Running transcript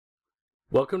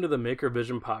Welcome to the Maker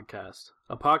Vision Podcast,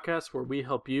 a podcast where we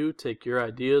help you take your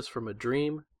ideas from a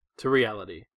dream to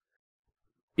reality.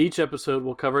 Each episode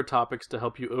will cover topics to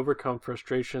help you overcome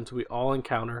frustrations we all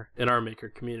encounter in our maker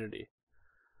community.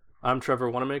 I'm Trevor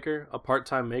Wanamaker, a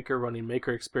part-time maker running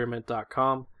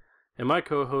MakerExperiment.com, and my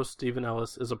co-host Stephen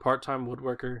Ellis is a part-time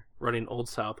woodworker running Old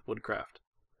South Woodcraft.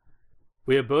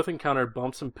 We have both encountered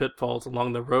bumps and pitfalls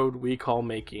along the road we call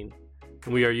making,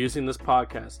 and we are using this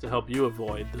podcast to help you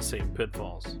avoid the same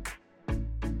pitfalls.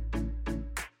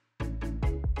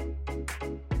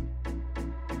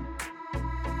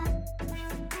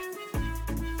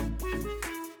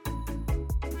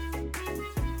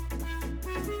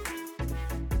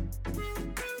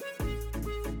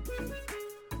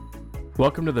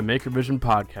 Welcome to the Maker Vision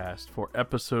Podcast for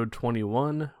episode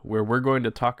 21, where we're going to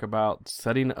talk about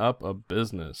setting up a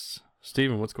business.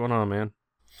 Steven, what's going on, man?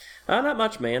 Not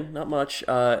much, man. Not much.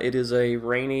 It is a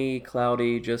rainy,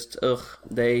 cloudy,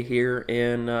 day here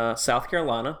in South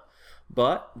Carolina.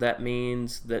 But that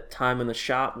means that time in the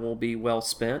shop will be well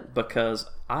spent because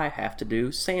I have to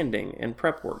do sanding and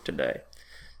prep work today.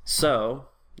 So,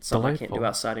 it's something I can't do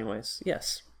outside anyways.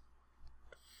 Yes.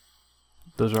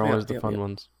 Those are always the fun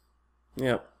ones.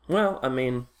 Yep. Well, I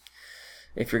mean,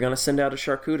 if you're going to send out a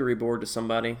charcuterie board to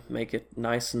somebody, make it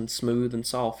nice and smooth and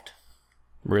soft.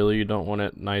 Really? You don't want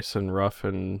it nice and rough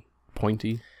and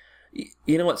pointy?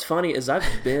 You know what's funny is I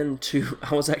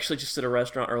was actually just at a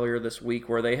restaurant earlier this week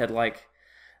where they had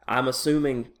I'm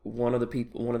assuming one of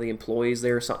the employees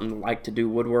there or something liked to do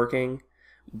woodworking,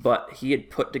 but he had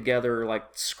put together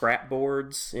scrap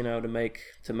boards, to make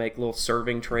little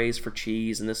serving trays for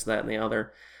cheese and this, that, and the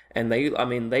other. And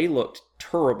they looked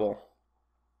terrible.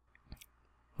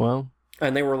 Well,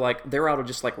 and they're out of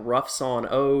just rough sawn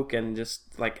oak and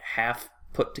just half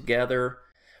put together,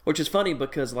 which is funny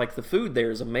because the food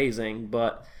there is amazing,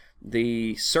 but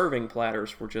the serving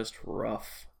platters were just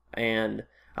rough. And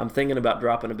I'm thinking about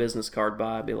dropping a business card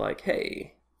by, be like,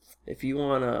 hey, if you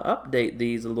want to update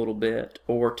these a little bit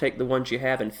or take the ones you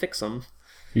have and fix them.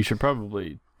 You should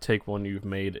probably take one you've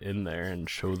made in there and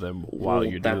show them while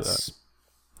you do that.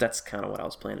 That's kind of what I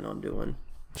was planning on doing.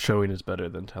 Showing is better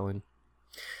than telling.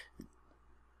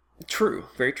 True.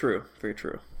 Very true. Very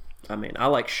true. I mean, I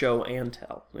like show and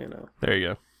tell, There you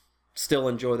go. Still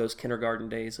enjoy those kindergarten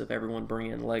days of everyone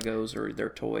bringing Legos or their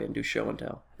toy and do show and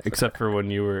tell. Except for when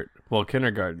you were,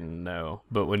 kindergarten, no.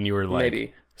 But when you were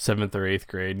maybe 7th or 8th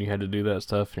grade and you had to do that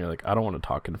stuff, and you're like, I don't want to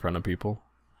talk in front of people.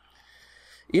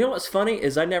 You know what's funny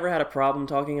is I never had a problem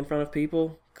talking in front of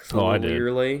people. I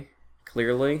did.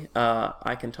 Clearly,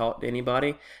 I can talk to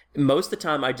anybody. Most of the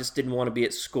time, I just didn't want to be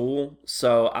at school,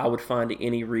 so I would find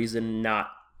any reason not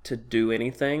to do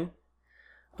anything.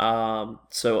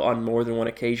 So on more than one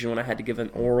occasion, when I had to give an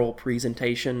oral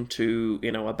presentation to,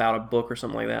 about a book or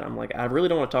something like that, I'm like, I really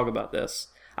don't want to talk about this.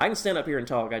 I can stand up here and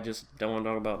talk, I just don't want to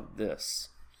talk about this.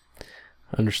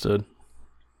 Understood.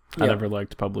 I never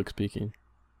liked public speaking.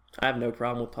 I have no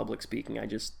problem with public speaking. I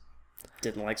just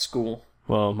didn't like school.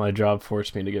 Well, my job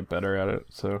forced me to get better at it,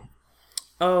 so.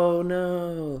 Oh,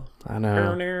 no. I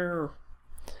know. No.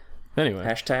 Anyway.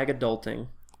 Hashtag adulting.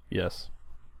 Yes.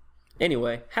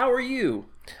 Anyway, how are you?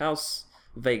 How's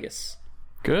Vegas?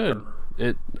 Good.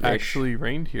 It actually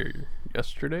rained here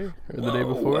yesterday or the day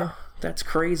before. That's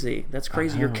crazy. That's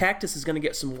crazy. Your cactus is going to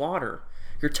get some water.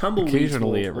 Your tumbleweeds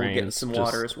will get some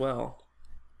water as well.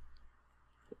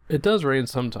 It does rain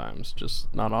sometimes,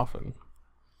 just not often.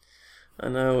 I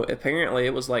know. Apparently,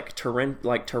 it was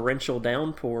torrential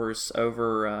downpours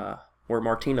over where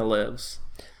Martina lives.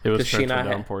 It was torrential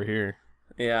downpour here.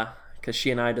 Yeah, because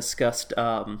she and I discussed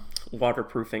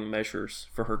waterproofing measures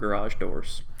for her garage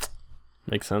doors.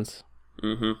 Makes sense.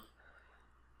 Mm-hmm.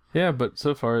 Yeah, but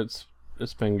so far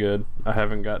it's been good. I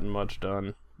haven't gotten much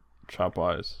done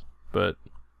shop-wise, but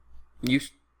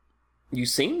you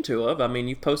seem to have. I mean,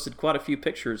 you've posted quite a few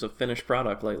pictures of finished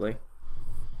product lately.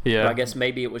 Yeah. But I guess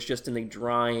maybe it was just in the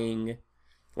drying,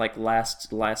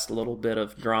 last little bit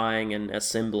of drying and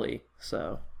assembly.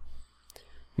 So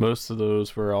most of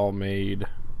those were all made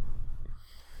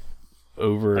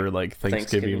over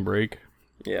Thanksgiving break.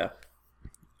 Yeah.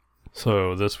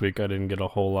 So this week I didn't get a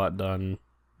whole lot done.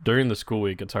 During the school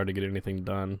week, it's hard to get anything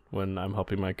done when I'm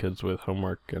helping my kids with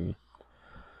homework and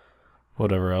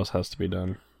whatever else has to be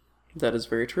done. That is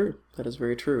very true. That is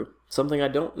very true. Something I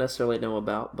don't necessarily know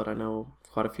about, but I know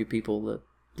quite a few people that,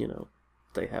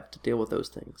 they have to deal with those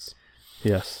things.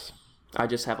 Yes. I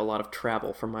just have a lot of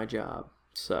travel for my job,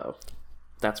 so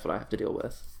that's what I have to deal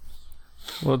with.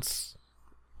 Well,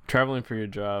 traveling for your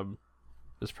job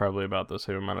is probably about the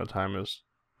same amount of time as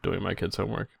doing my kids'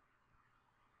 homework.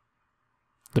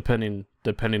 Depending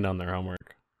on their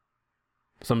homework.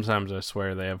 Sometimes I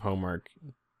swear they have homework.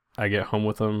 I get home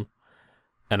with them,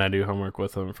 and I do homework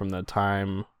with them from the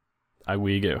time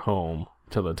we get home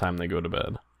till the time they go to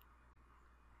bed.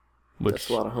 Which That's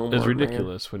a lot of homework, is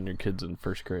ridiculous when your kid's in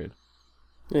first grade.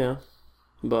 Yeah.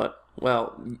 But,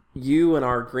 well, you and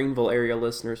our Greenville area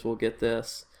listeners will get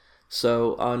this.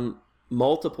 So, on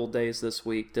multiple days this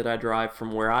week, did I drive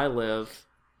from where I live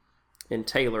in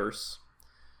Taylors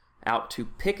out to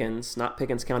Pickens, not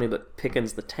Pickens County, but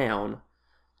Pickens, the town,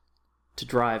 to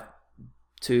drive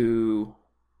to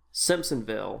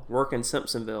Simpsonville, work in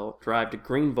Simpsonville, drive to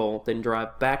Greenville, then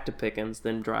drive back to Pickens,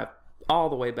 then drive all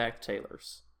the way back to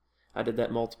Taylors. I did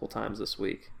that multiple times this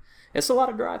week. It's a lot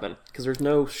of driving because there's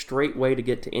no straight way to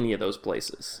get to any of those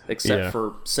places except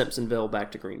for Simpsonville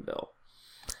back to Greenville.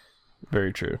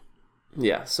 Very true.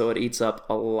 Yeah, so it eats up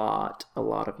a lot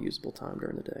of usable time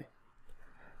during the day.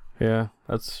 Yeah,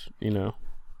 that's,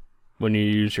 when you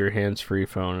use your hands-free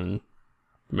phone and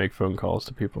make phone calls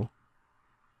to people.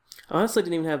 I honestly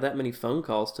didn't even have that many phone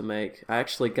calls to make. I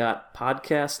actually got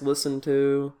podcasts listened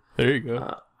to. There you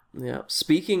go. Yeah.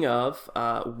 Speaking of,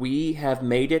 we have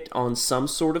made it on some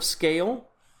sort of scale.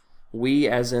 We,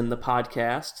 as in the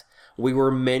podcast, we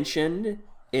were mentioned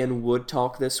in Wood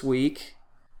Talk this week.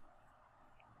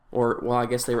 Or, well, I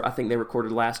guess I think they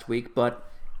recorded last week, but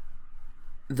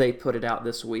they put it out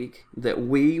this week that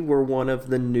we were one of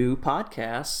the new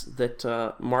podcasts that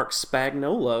Mark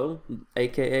Spagnolo,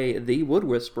 aka the Wood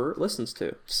Whisperer, listens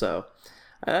to. So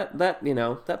that put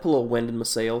a little wind in my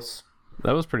sails.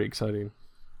 That was pretty exciting.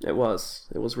 It was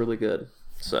really good.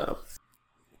 So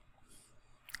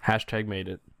hashtag made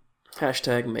it.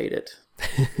 Hashtag made it.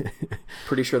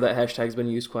 Pretty sure that hashtag's been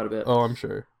used quite a bit. Oh, I'm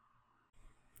sure.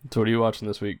 So what are you watching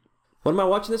this week? What am I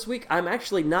watching this week? I'm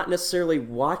actually not necessarily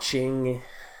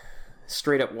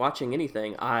straight up watching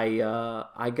anything.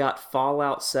 I got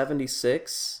Fallout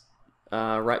 76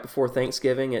 right before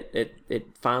Thanksgiving.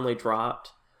 It finally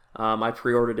dropped. I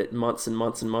pre-ordered it months and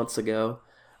months and months ago,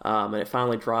 and it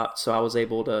finally dropped. So I was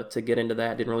able to get into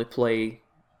that. Didn't really play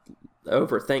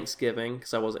over Thanksgiving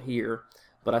because I wasn't here,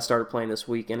 but I started playing this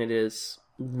week, and it is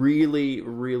really,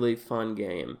 really fun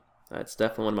game. It's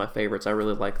definitely one of my favorites. I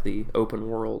really like the open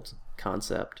world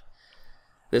concept.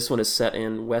 This one is set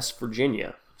in West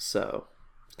Virginia, so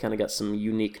kind of got some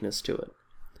uniqueness to it.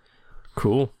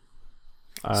 Cool.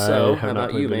 So, I have not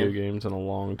played video man? games in a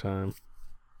long time.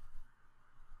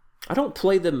 I don't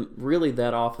play them really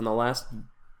that often. The last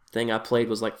thing I played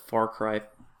was like Far Cry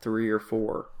 3 or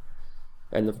 4,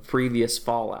 and the previous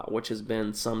Fallout, which has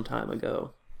been some time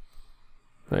ago.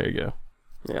 There you go.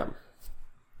 Yeah.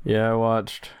 Yeah, I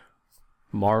watched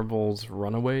Marvel's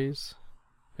Runaways.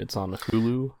 It's on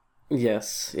Hulu.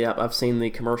 Yes, yeah, I've seen the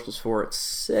commercials for it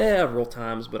several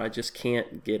times, but I just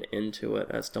can't get into it.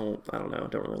 I don't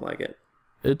really like it.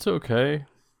 It's okay.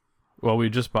 Well, we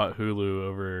just bought Hulu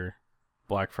over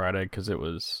Black Friday because it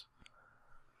was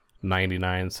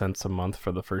 99 cents a month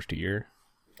for the first year.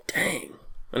 Dang.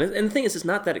 And the thing is, it's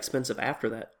not that expensive after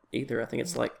that either. I think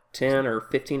it's like $10 or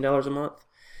 $15 a month.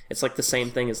 It's like the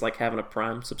same thing as like having a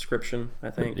Prime subscription,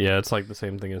 I think. Yeah, it's like the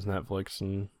same thing as Netflix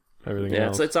and everything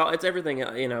else. Yeah, it's everything.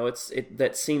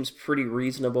 That seems pretty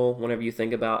reasonable whenever you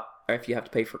think about if you have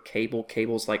to pay for cable.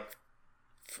 Cable's like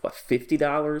what,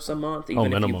 $50 a month,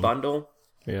 even if you bundle.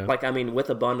 Yeah. Like, I mean, with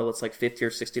a bundle, it's like $50 or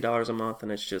 $60 a month,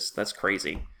 and it's just that's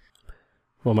crazy.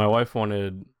 Well, my wife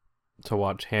wanted to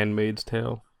watch Handmaid's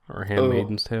Tale or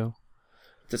Handmaiden's Tale.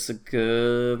 That's a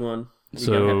good one.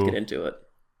 You're gonna have to get into it.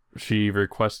 She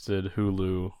requested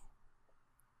Hulu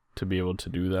to be able to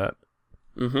do that.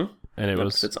 Mm-hmm. And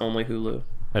it's only Hulu.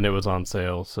 And it was on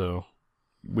sale, so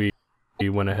we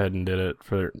went ahead and did it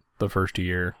for the first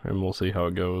year, and we'll see how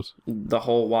it goes. The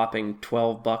whole whopping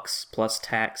 $12 plus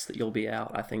tax that you'll be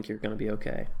out, I think you're going to be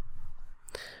okay.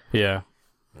 Yeah.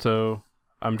 So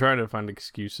I'm trying to find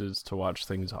excuses to watch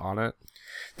things on it.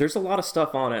 There's a lot of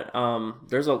stuff on it.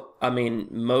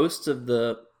 Most of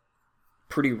the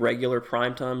pretty regular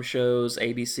primetime shows,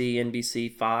 ABC,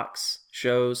 NBC, Fox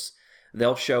shows,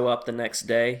 they'll show up the next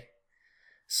day.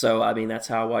 So, I mean, that's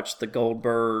how I watched The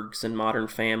Goldbergs and Modern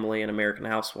Family and American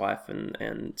Housewife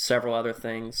and several other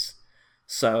things.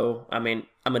 So, I mean,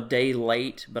 I'm a day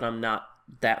late, but I'm not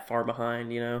that far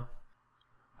behind,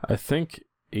 I think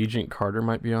Agent Carter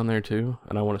might be on there too,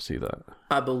 and I want to see that.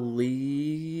 I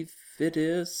believe it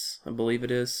is.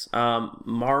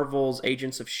 Marvel's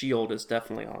Agents of S.H.I.E.L.D. is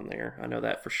definitely on there. I know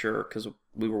that for sure because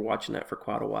we were watching that for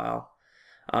quite a while.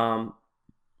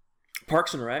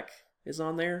 Parks and Rec is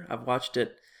on there. I've watched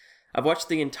it. I've watched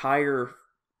the entire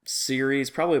series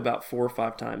probably about 4 or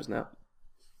 5 times now.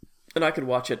 And I could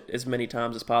watch it as many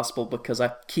times as possible because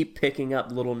I keep picking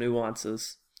up little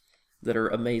nuances that are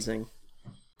amazing.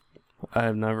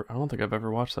 I don't think I've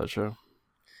ever watched that show.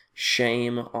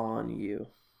 Shame on you.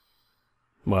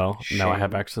 Well, Shame. Now I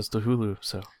have access to Hulu,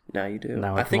 so. Now you do.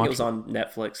 Now I think it watch was on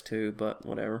Netflix too, but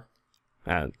whatever.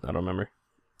 I don't remember.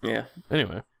 Yeah.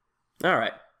 Anyway. All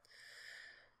right.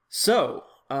 So,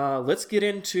 let's get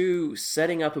into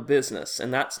setting up a business,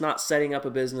 and that's not setting up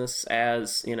a business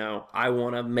as, I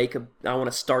want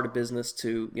to start a business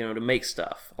to make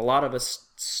stuff. A lot of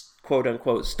us, quote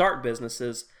unquote, start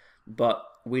businesses, but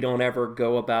we don't ever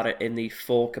go about it in the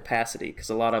full capacity because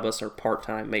a lot of us are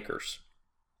part-time makers.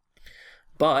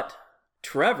 But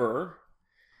Trevor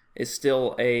is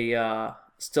still a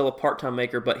part-time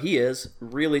maker, but he is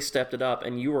really stepped it up,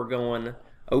 and you are going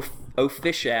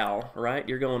official, right?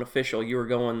 You're going official. You were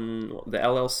going the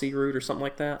LLC route or something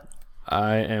like that?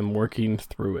 I am working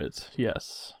through it,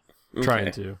 yes. Okay.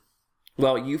 Trying to.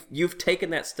 Well, you've taken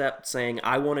that step saying,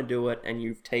 I want to do it, and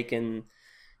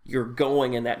you're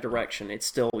going in that direction. It's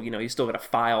still, you still got to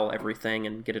file everything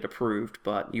and get it approved,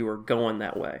 but you are going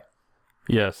that way.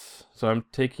 Yes. So I'm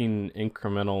taking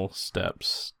incremental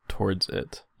steps towards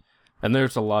it. And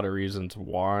there's a lot of reasons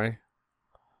why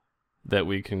that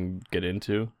we can get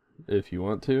into if you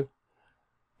want to.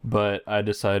 But I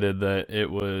decided that it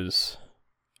was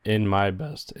in my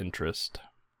best interest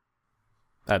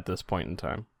at this point in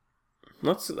time.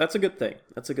 That's a good thing.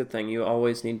 That's a good thing. You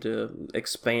always need to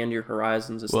expand your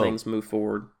horizons as things move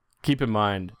forward. Keep in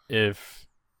mind, if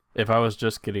I was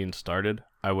just getting started,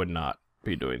 I would not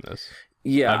be doing this.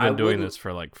 Yeah, I've been doing this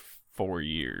for like 4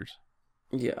 years.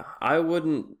 Yeah,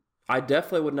 I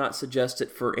definitely would not suggest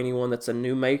it for anyone that's a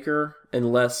new maker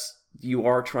unless you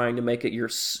are trying to make it your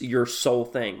sole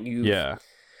thing. You've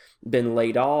been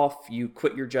laid off, you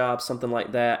quit your job, something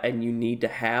like that, and you need to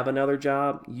have another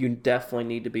job. You definitely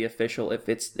need to be official if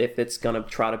it's going to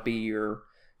try to be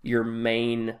your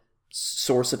main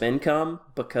source of income,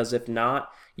 because if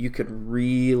not, you could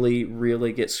really,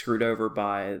 really get screwed over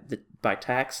by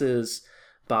taxes,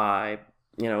 by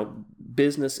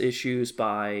business issues,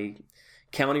 by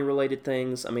county related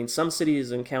things. I mean, some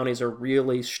cities and counties are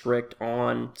really strict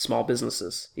on small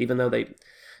businesses, even though they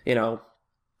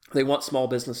want small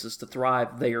businesses to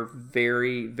thrive. They are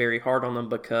very, very hard on them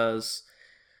because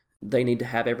they need to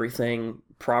have everything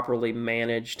properly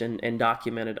managed and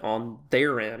documented on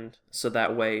their end, so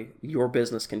that way your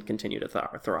business can continue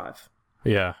to thrive.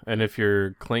 Yeah, and if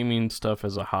you're claiming stuff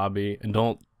as a hobby, and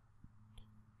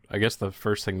I guess the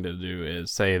first thing to do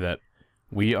is say that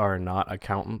we are not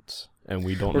accountants and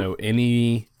we don't know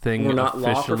anything we're not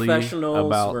law professionals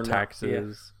about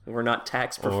taxes. We're not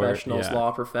tax professionals,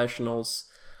 law professionals.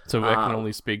 So I can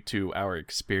only speak to our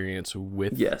experience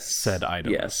with said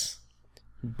items. Yes.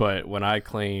 But when I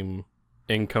claim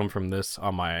income from this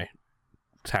on my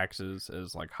taxes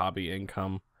as like hobby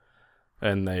income,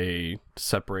 and they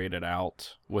separate it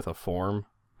out with a form,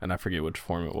 and I forget which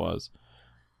form it was,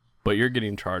 but you're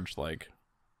getting charged like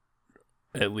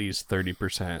at least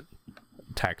 30%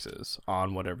 taxes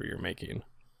on whatever you're making,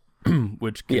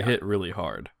 which can hit really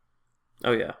hard.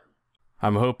 Oh, yeah.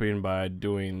 I'm hoping by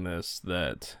doing this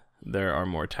that there are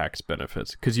more tax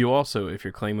benefits. Because you also, if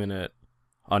you're claiming it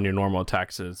on your normal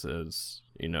taxes as,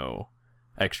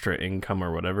 extra income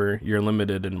or whatever, you're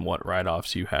limited in what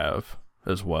write-offs you have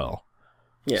as well.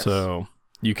 Yes. So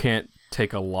you can't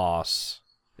take a loss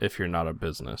if you're not a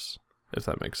business, if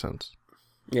that makes sense.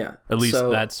 Yeah. At least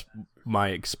that's my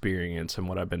experience and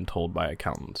what I've been told by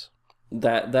accountants.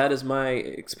 That is my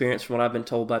experience from what I've been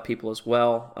told by people as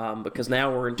well, because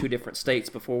now we're in two different states.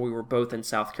 Before we were both in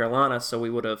South Carolina, so we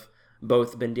would have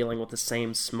both been dealing with the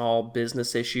same small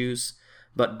business issues,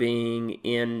 but being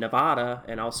in Nevada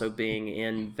and also being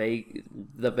in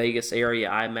the Vegas area,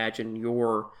 I imagine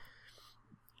your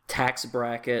tax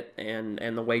bracket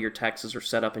and the way your taxes are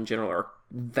set up in general are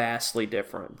vastly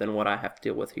different than what I have to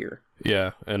deal with here.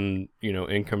 Yeah, and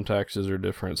income taxes are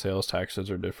different, sales taxes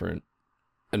are different.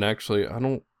 And actually, I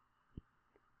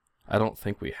don't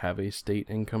think we have a state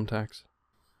income tax.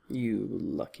 You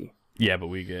lucky. Yeah, but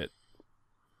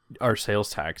our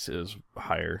sales tax is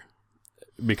higher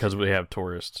because we have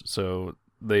tourists, so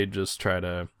they just try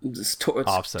to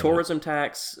offset tourism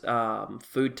tax,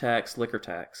 food tax, liquor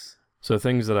tax. So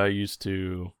things that I used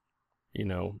to,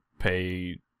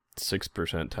 pay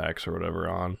 6% tax or whatever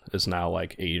on is now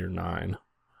like 8 or 9.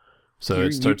 So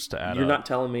it starts to add up. You're not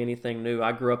telling me anything new.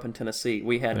 I grew up in Tennessee.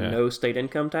 We had no state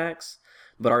income tax,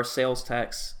 but our sales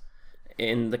tax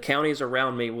in the counties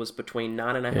around me was between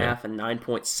 9.5% and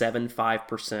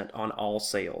 9.75% on all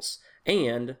sales.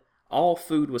 And all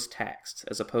food was taxed,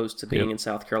 as opposed to being in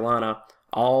South Carolina.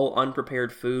 All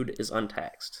unprepared food is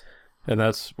untaxed. And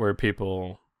that's where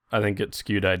people I think get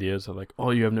skewed ideas of like,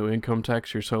 oh, you have no income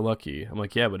tax, you're so lucky. I'm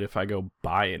like, yeah, but if I go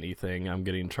buy anything, I'm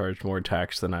getting charged more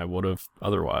tax than I would have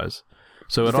otherwise.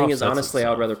 So The it thing is, offsets honestly,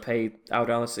 itself. I would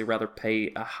honestly rather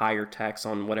pay a higher tax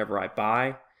on whatever I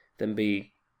buy than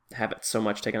have it so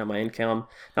much taken out of my income.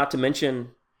 Not to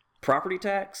mention property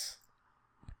tax.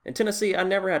 In Tennessee,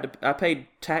 I paid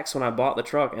tax when I bought the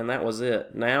truck, and that was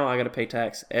it. Now I got to pay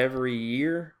tax every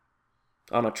year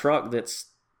on a truck that's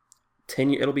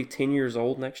it'll be 10 years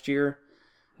old next year,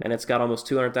 and it's got almost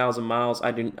 200,000 miles.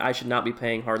 I should not be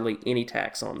paying hardly any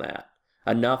tax on that.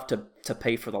 Enough to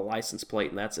pay for the license plate,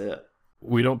 and that's it.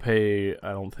 We don't pay,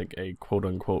 I don't think, a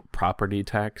quote-unquote property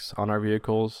tax on our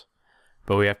vehicles,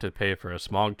 but we have to pay for a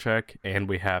smog check, and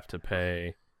we have to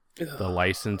pay the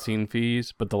licensing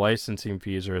fees, but the licensing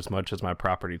fees are as much as my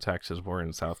property taxes were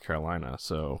in South Carolina,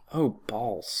 so... Oh,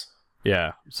 balls.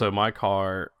 Yeah, so my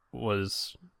car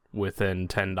was within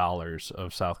 $10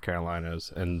 of South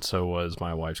Carolina's, and so was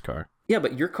my wife's car. Yeah,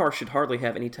 but your car should hardly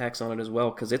have any tax on it as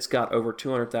well, because it's got over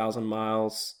 200,000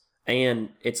 miles, and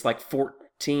it's like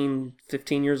 15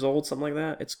 years old, something like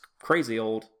that. It's crazy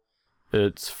old.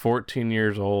 It's 14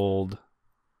 years old,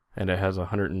 and it has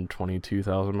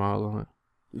 122,000 miles on it.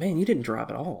 Man, you didn't drive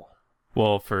at all.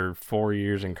 Well, for 4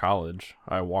 years in college,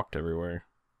 I walked everywhere.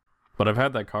 But I've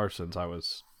had that car since I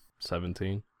was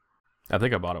 17. I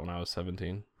think I bought it when I was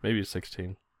 17, maybe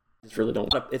 16. It's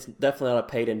definitely not a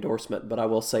paid endorsement, but I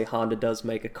will say Honda does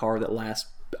make a car that lasts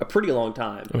a pretty long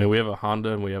time. I mean, we have a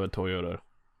Honda and we have a Toyota.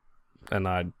 And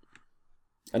I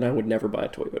would never buy a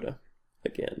Toyota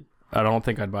again. I don't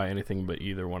think I'd buy anything but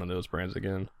either one of those brands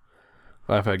again.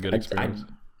 I've had good experience.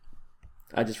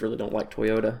 I just really don't like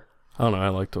Toyota. I don't know, I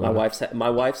like Toyota. My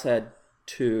wife's had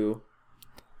two.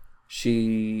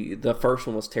 The first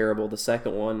one was terrible. The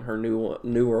second one, her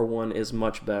newer one, is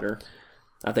much better.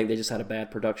 I think they just had a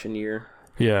bad production year.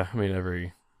 Yeah, I mean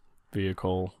every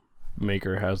vehicle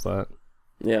maker has that.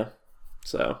 Yeah.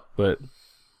 So. But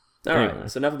all anyway.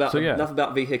 right. So enough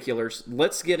about vehiculars.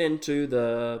 Let's get into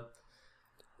the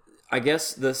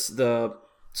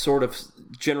sort of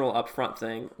general upfront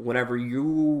thing. Whenever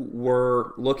you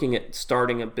were looking at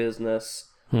starting a business,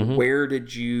 where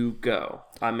did you go?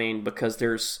 I mean, because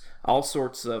there's all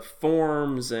sorts of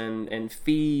forms and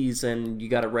fees, and you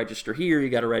got to register here, you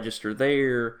got to register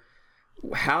there.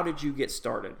 How did you get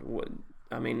started?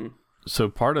 So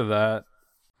part of that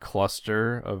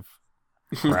cluster of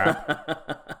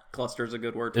crap cluster is a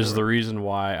good word is the reason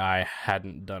why I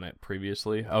hadn't done it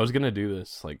previously. I was going to do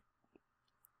this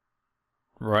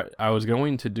I was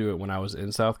going to do it when I was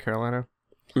in South Carolina.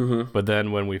 But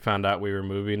then when we found out we were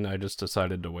moving, I just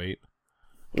decided to wait.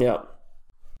 Yeah.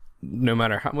 No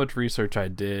matter how much research I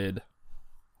did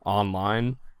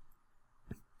online,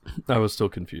 I was still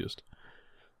confused.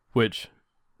 Which,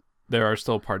 there are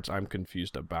still parts I'm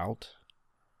confused about.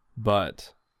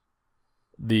 But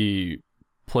the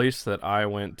place that I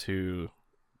went to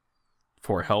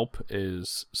for help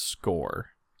is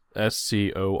SCORE.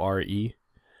 SCORE.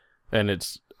 And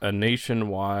it's a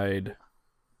nationwide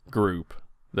group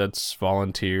that's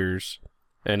volunteers,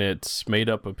 and it's made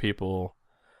up of people.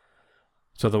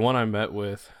 So the one I met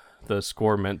with, the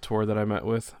SCORE mentor that I met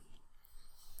with,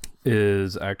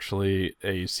 is actually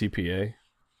a CPA.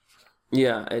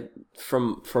 Yeah,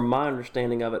 from my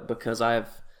understanding of it, because I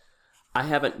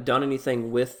haven't done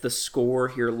anything with the SCORE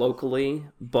here locally,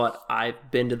 but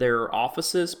I've been to their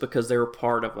offices because they were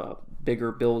part of a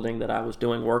bigger building that I was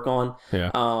doing work on.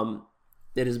 Yeah.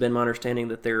 It has been my understanding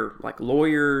that they're like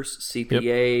lawyers,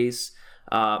 CPAs,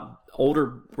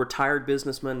 older retired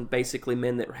businessmen, basically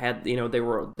men that had, they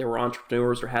were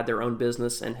entrepreneurs or had their own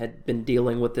business and had been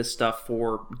dealing with this stuff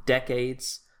for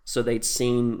decades. So they'd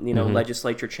seen,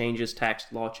 legislature changes, tax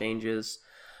law changes.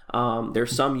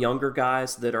 There's some younger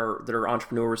guys that are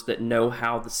entrepreneurs that know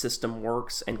how the system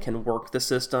works and can work the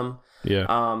system.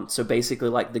 Yeah. So basically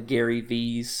like the Gary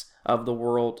V's of the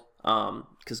world.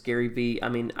 Because Gary V, I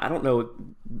don't know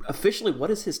officially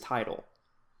what is his title.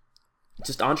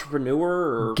 Just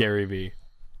entrepreneur or Gary V.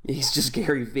 He's just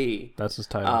Gary V. That's his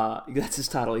title. That's his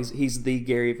title. He's the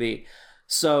Gary V.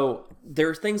 So there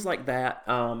are things like that.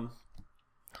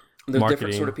 There's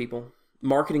different sort of people.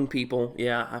 Marketing people.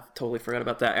 Yeah, I totally forgot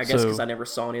about that. I guess because I never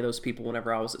saw any of those people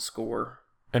whenever I was at SCORE.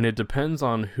 And it depends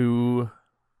on who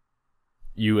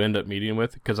you end up meeting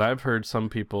with. Because I've heard some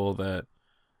people that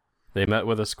they met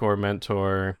with a SCORE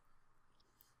mentor,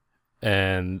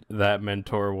 and that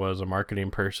mentor was a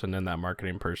marketing person, and that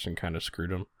marketing person kind of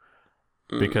screwed them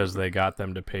because they got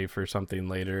them to pay for something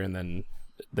later, and then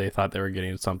they thought they were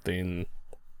getting something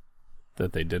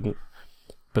that they didn't.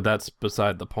 But that's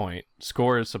beside the point.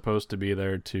 SCORE is supposed to be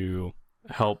there to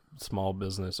help small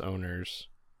business owners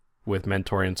with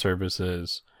mentoring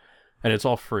services, and it's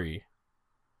all free.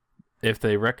 If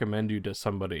they recommend you to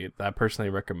somebody, that person they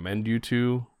recommend you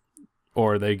to,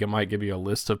 or they might give you a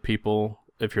list of people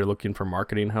if you're looking for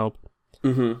marketing help,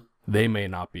 they may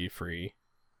not be free.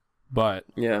 But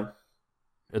yeah,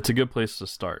 it's a good place to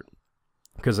start.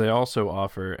 Because they also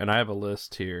offer, and I have a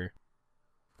list here,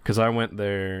 because I went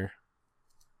there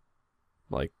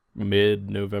like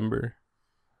mid-November,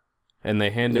 and they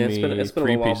handed me it's been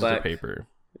 3 a while pieces back. of paper.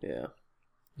 Yeah.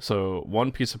 So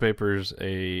one piece of paper is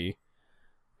a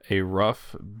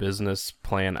rough business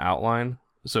plan outline.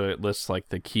 So it lists like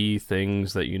the key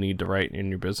things that you need to write in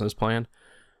your business plan,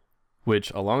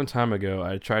 which a long time ago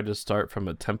I tried to start from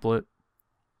a template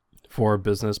for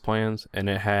business plans, and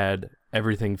it had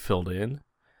everything filled in.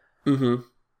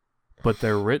 But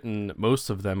they're written, most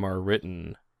of them are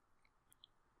written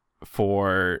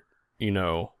for,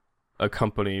 a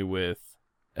company with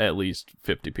at least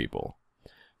 50 people.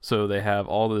 So they have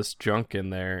all this junk in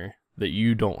there that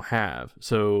you don't have.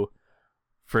 So,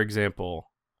 for example,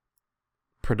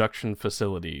 production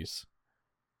facilities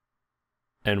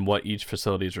and what each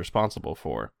facility is responsible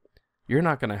for. You're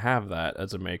not going to have that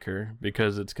as a maker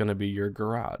because it's going to be your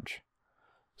garage.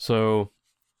 So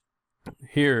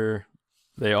here,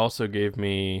 they also gave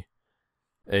me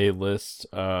a list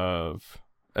of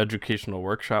educational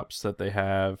workshops that they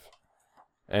have,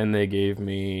 and they gave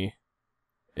me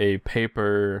a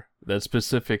paper that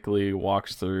specifically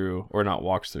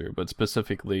but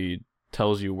specifically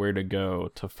tells you where to go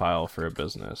to file for a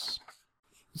business.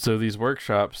 So these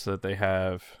workshops that they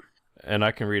have, and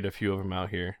I can read a few of them out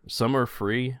here. Some are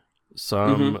free,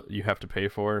 some you have to pay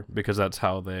for, because that's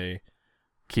how they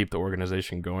keep the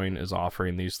organization going, is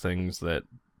offering these things that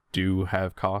do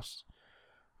have costs.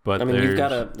 But I mean,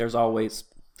 there's always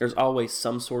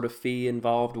some sort of fee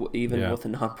involved, even with a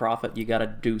nonprofit. You got to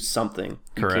do something.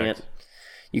 Correct.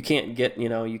 You can't get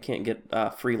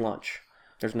free lunch.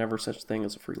 There's never such thing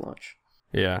as a free lunch.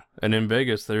 Yeah, and in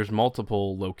Vegas, there's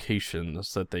multiple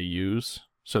locations that they use.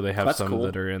 So they have some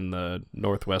that are in the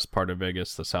northwest part of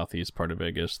Vegas, the southeast part of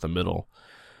Vegas, the middle.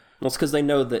 Well, it's because they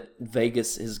know that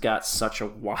Vegas has got such a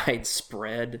wide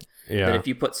spread that if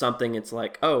you put something, it's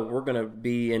like, oh, we're going to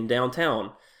be in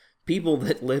downtown. People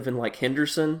that live in like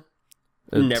Henderson,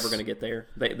 never going to get there.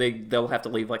 They'll have to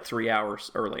leave like 3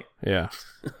 hours early. Yeah.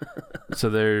 So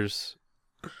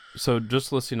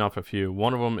just listing off a few.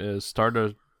 One of them is start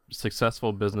a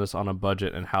successful business on a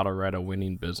budget and how to write a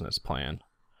winning business plan.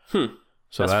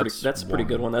 So that's a pretty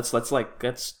good one. That's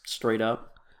straight up.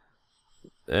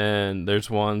 And there's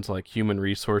ones like human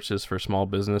resources for small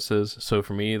businesses. So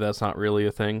for me, that's not really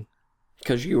a thing.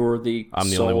 Because I'm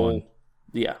the only one.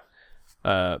 Yeah.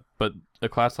 But a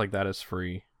class like that is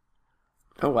free.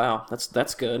 Oh wow,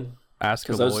 that's good. Ask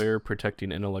a lawyer,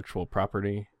 protecting intellectual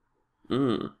property.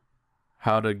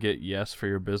 How to get yes for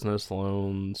your business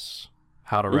loans.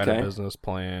 How to write a business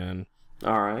plan.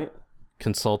 All right.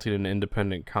 Consulting and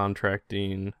independent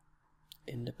contracting.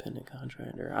 Independent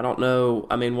contractor. I don't know.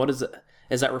 I mean, what is it?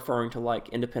 Is that referring to like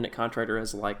independent contractor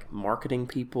as like marketing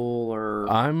people, or?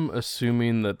 I'm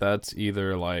assuming that that's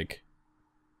either like,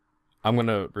 I'm going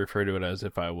to refer to it as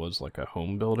if I was like a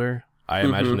home builder. I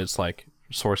imagine it's like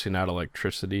sourcing out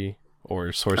electricity or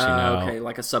sourcing out. Okay,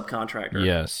 like a subcontractor.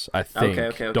 Yes, I think.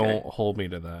 Okay. Don't hold me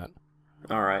to that.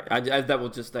 All right.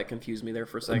 That confused me there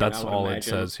for a second. That's all it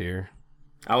says here.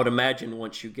 I would imagine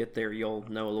once you get there, you'll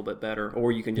know a little bit better.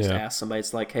 Or you can just ask somebody.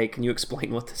 It's like, hey, can you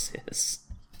explain what this is?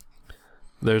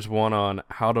 There's one on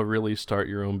how to really start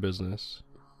your own business.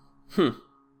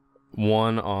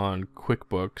 One on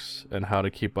QuickBooks and how to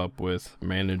keep up with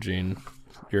managing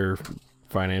your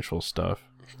financial stuff.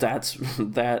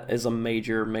 That is a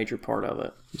major part of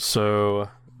it. So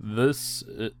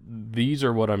these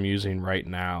are what I'm using right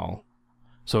now.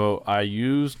 So I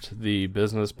used the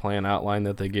business plan outline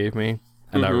that they gave me,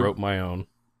 and I wrote my own.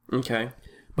 Okay.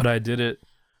 But I did it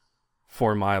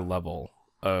for my level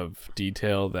of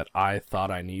detail that I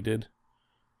thought I needed.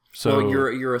 So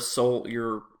you're a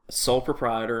sole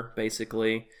proprietor,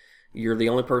 basically. You're the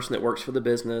only person that works for the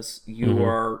business. You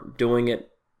are doing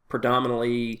it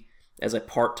predominantly as a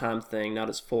part-time thing, not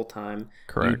as full-time.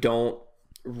 Correct. You don't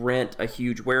rent a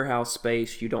huge warehouse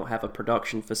space. You don't have a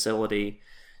production facility.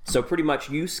 So pretty much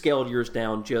you scaled yours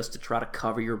down just to try to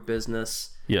cover your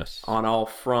business on all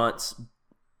fronts.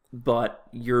 But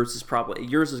yours is going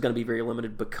to be very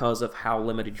limited because of how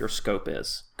limited your scope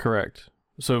is. Correct.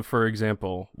 So, for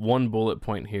example, one bullet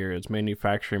point here is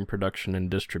manufacturing, production, and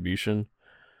distribution.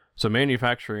 So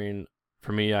manufacturing,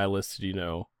 for me, I listed,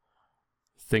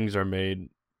 things are made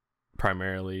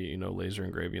primarily, laser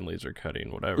engraving, laser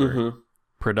cutting, whatever.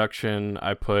 Production,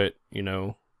 I put,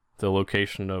 the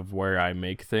location of where I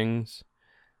make things,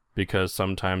 because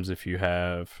sometimes if you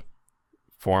have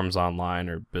forms online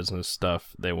or business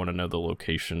stuff, they want to know the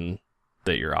location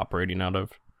that you're operating out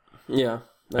of. Yeah,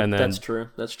 that's true.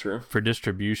 That's true. For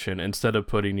distribution, instead of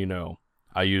putting,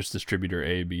 I use distributor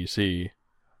A, B, C,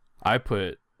 I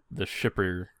put the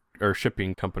shipper or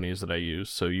shipping companies that I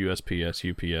use, so USPS,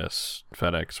 UPS,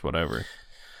 FedEx, whatever.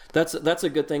 That's a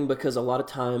good thing, because a lot of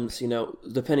times,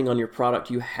 depending on your product,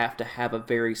 you have to have a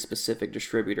very specific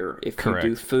distributor. If Correct.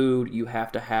 you do food, you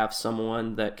have to have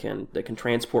someone that can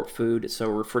transport food, so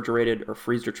refrigerated or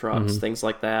freezer trucks, things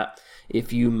like that.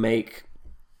 If you make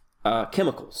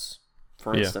chemicals,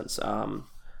 for instance,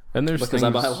 and there's because I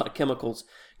buy a lot of chemicals,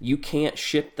 you can't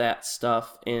ship that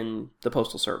stuff in the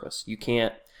Postal Service. You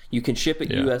can't. You can ship it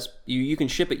you can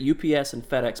ship it UPS and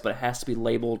FedEx, but it has to be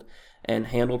labeled and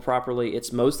handled properly.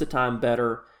 It's most of the time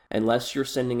better, unless you're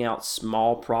sending out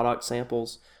small product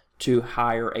samples, to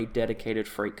hire a dedicated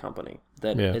freight company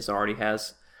that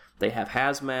they have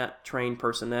hazmat trained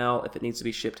personnel. If it needs to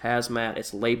be shipped hazmat,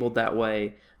 it's labeled that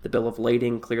way. The bill of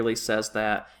lading clearly says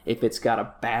that. If it's got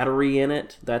a battery in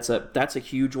it, that's a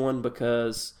huge one,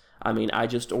 because I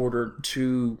just ordered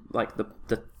 2, like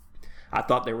I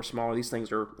thought they were smaller. These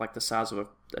things are like the size of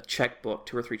a checkbook,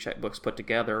 2 or 3 checkbooks put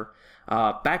together.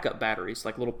 Backup batteries,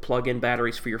 like little plug-in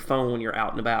batteries for your phone when you're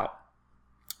out and about.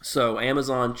 So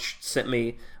Amazon sent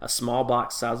me a small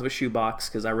box, size of a shoebox,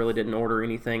 because I really didn't order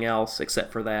anything else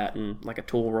except for that and like a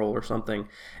tool roll or something.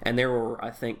 And there were,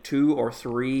 I think, 2 or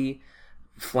 3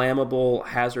 flammable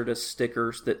hazardous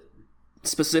stickers that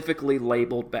specifically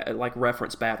labeled like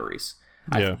reference batteries.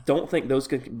 I don't think those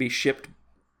can be shipped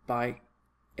by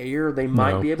air. They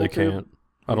might be able to. They can't.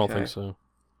 I don't think so.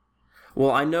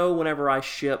 Well, I know whenever I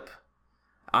ship,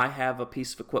 I have a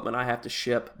piece of equipment I have to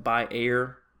ship by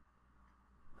air.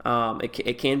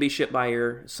 It can be shipped by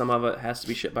air. Some of it has to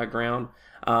be shipped by ground.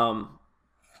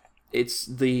 It's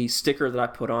the sticker that I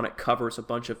put on it covers a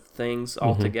bunch of things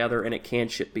all together, and it can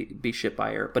be shipped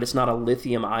by air. But it's not a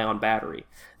lithium-ion battery.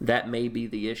 That may be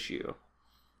the issue.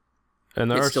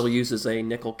 And it still uses a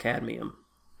nickel-cadmium.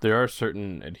 There are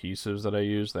certain adhesives that I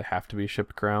use that have to be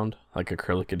shipped ground, like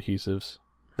acrylic adhesives.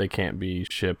 They can't be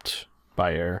shipped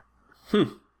by air.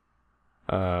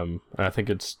 I think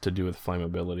it's to do with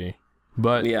flammability.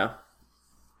 But yeah.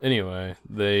 Anyway,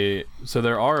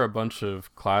 there are a bunch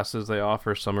of classes they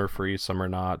offer. Some are free, some are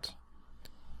not.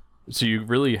 So you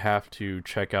really have to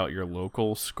check out your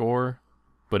local SCORE.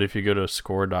 But if you go to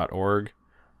score.org,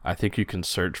 I think you can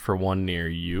search for one near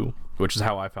you, which is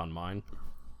how I found mine.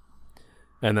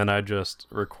 And then I just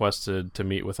requested to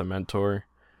meet with a mentor.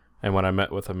 And when I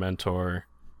met with a mentor,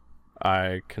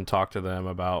 I can talk to them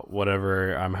about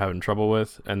whatever I'm having trouble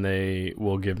with, and they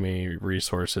will give me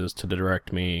resources to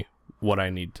direct me what I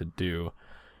need to do.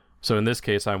 So in this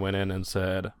case, I went in and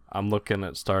said, I'm looking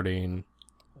at starting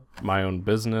my own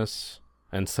business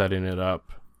and setting it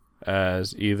up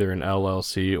as either an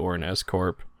LLC or an S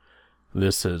Corp.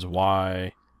 This is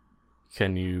why.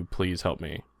 Can you please help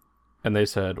me? And they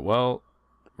said, well,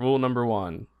 rule number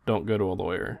 1, don't go to a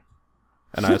lawyer.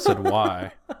 And I said,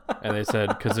 why? And they said,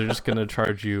 because they're just going to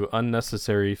charge you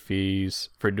unnecessary fees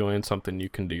for doing something you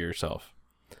can do yourself.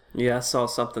 Yeah, I saw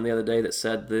something the other day that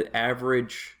said the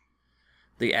average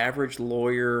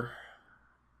lawyer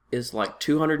is like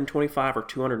 $225 or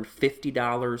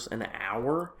 $250 an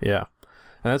hour. Yeah.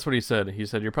 And that's what he said. He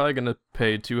said, you're probably going to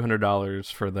pay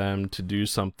 $200 for them to do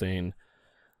something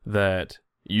that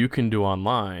you can do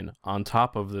online on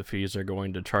top of the fees they're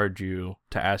going to charge you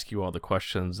to ask you all the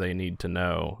questions they need to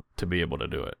know to be able to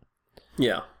do it.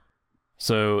 Yeah.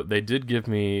 So they did give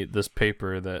me this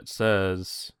paper that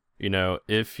says,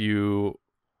 if you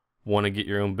want to get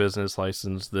your own business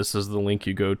license, this is the link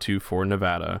you go to for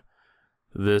Nevada.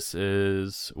 This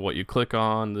is what you click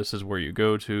on. This is where you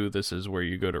go to. This is where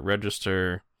you go to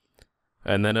register.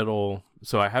 And then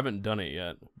so I haven't done it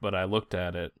yet, but I looked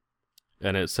at it.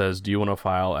 And it says, do you want to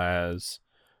file as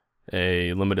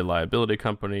a limited liability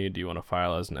company? Do you want to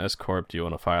file as an S Corp? Do you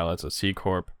want to file as a C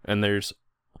Corp? And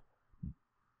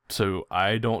so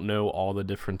I don't know all the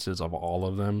differences of all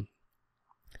of them.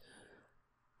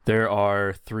 There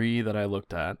are 3 that I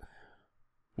looked at,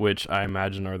 which I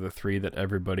imagine are the 3 that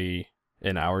everybody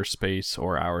in our space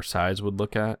or our size would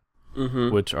look at,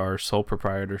 which are sole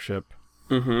proprietorship,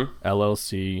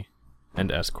 LLC,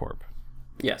 and S Corp.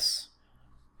 Yes.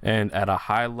 And at a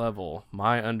high level,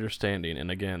 my understanding,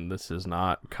 and again, this is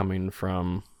not coming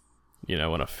from,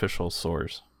 an official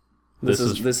source. This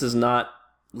is not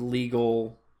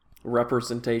legal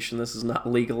representation. This is not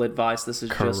legal advice. This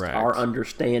is correct. Just our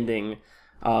understanding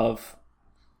of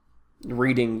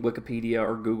reading Wikipedia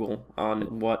or Google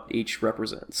on what each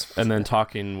represents. And then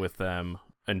talking with them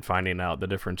and finding out the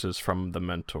differences from the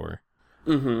mentor.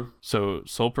 Mm-hmm. So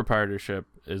sole proprietorship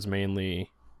is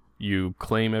mainly you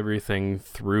claim everything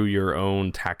through your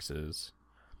own taxes.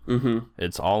 Mm-hmm.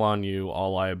 It's all on you.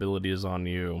 All liability is on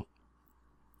you.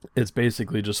 It's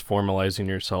basically just formalizing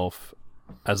yourself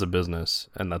as a business,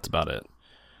 and that's about it.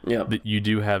 Yeah. You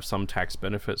do have some tax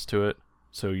benefits to it,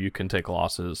 so you can take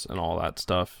losses and all that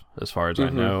stuff, as far as I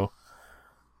know.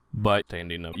 But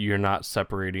you're not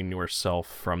separating yourself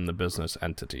from the business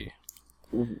entity.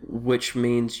 Which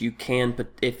means you can,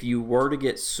 if you were to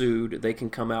get sued, they can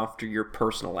come after your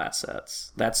personal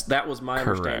assets. That was my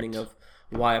understanding of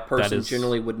why a person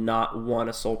generally would not want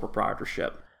a sole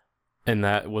proprietorship. And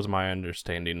that was my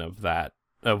understanding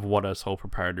of what a sole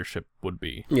proprietorship would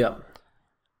be. Yeah.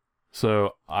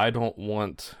 So I don't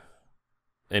want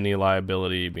any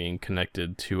liability being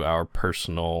connected to our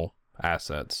personal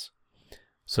assets.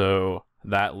 So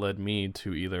that led me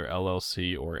to either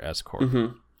LLC or S Corp.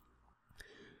 Mm-hmm.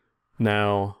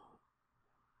 Now,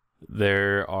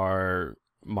 there are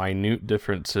minute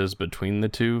differences between the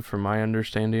two, from my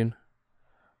understanding.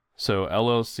 So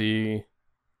LLC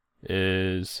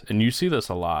is, and you see this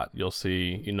a lot. You'll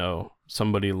see,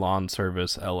 somebody lawn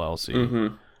service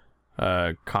LLC,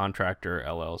 contractor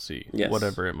LLC, yes.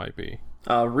 Whatever it might be.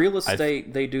 Real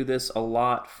estate, they do this a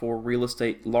lot for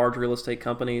large real estate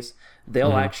companies.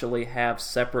 They'll actually have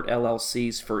separate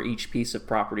LLCs for each piece of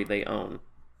property they own.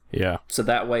 Yeah. So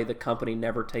that way the company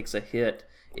never takes a hit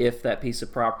if that piece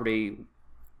of property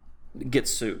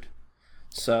gets sued.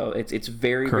 So it's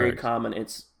very, very common.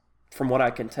 It's, from what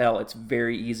I can tell, it's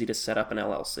very easy to set up an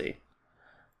LLC.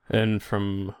 And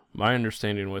from my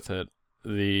understanding with it,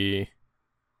 the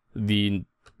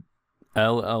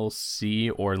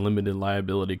LLC or limited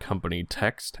liability company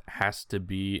text has to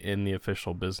be in the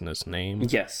official business name.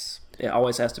 Yes, it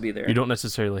always has to be there. You don't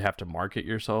necessarily have to market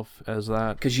yourself as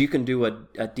that. Because you can do a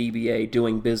DBA,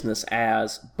 doing business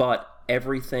as, but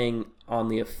everything on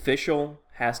the official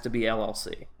has to be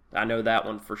LLC. I know that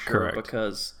one for sure. Correct.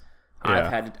 Because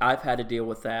I've had to deal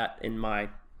with that in my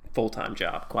full-time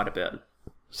job quite a bit.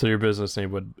 So your business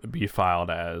name would be filed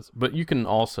as, but you can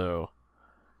also,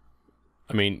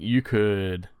 you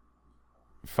could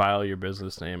file your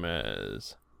business name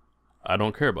as, I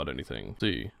don't care about anything.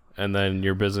 See, and then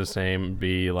your business name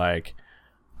be like,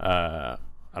 I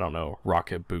don't know,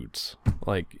 Rocket Boots.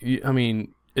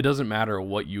 It doesn't matter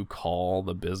what you call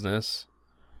the business,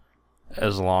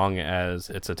 as long as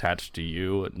it's attached to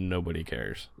you. Nobody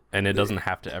cares, and it doesn't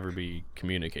have to ever be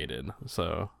communicated.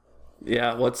 So,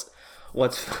 yeah,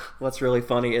 What's really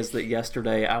funny is that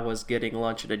yesterday I was getting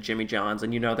lunch at a Jimmy John's,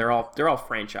 and they're all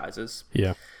franchises.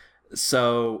 Yeah.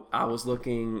 So I was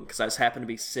looking, because I just happened to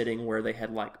be sitting where they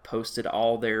had posted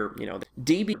all their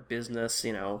DB business,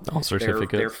 all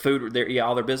certificates, their food,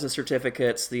 all their business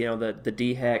certificates, the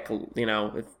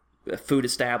DHEC, food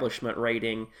establishment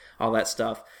rating, all that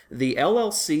stuff. The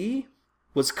LLC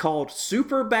was called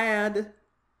Superbad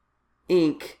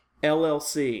Inc.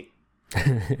 LLC.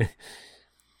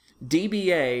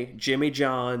 DBA Jimmy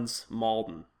John's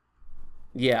Malden.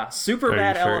 Yeah,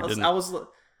 Superbad LLC.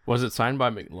 Was it signed by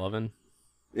McLovin?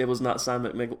 It was not signed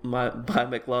by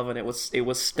McLovin. It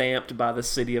was stamped by the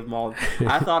city of Malden.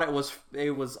 I thought it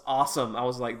was awesome. I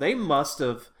was like, they must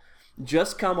have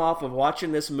just come off of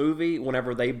watching this movie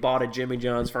whenever they bought a Jimmy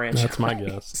John's franchise. That's my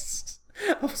guess.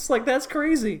 I was like, that's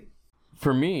crazy.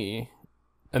 For me,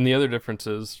 and the other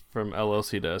differences from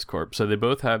LLC to S Corp, so they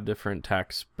both have different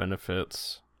tax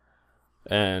benefits.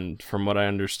 And from what I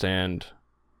understand,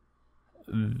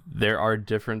 there are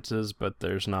differences, but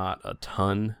there's not a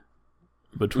ton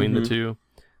between the two.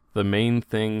 The main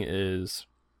thing is,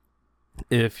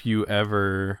 if you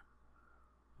ever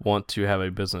want to have a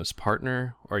business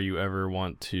partner, or you ever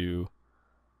want to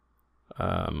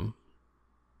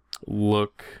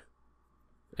look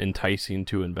enticing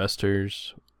to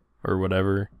investors or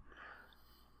whatever,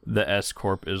 the S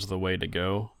Corp is the way to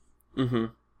go.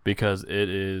 Because it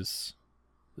is...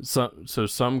 So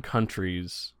some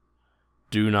countries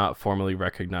do not formally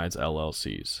recognize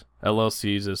LLCs.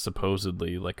 LLCs is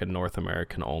supposedly like a North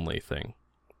American only thing.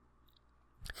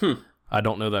 I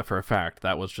don't know that for a fact.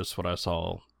 That was just what I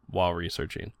saw while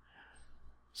researching.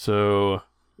 So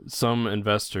some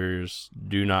investors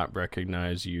do not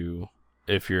recognize you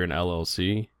if you're an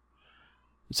LLC.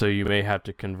 So you may have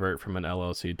to convert from an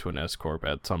LLC to an S Corp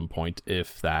at some point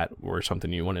if that were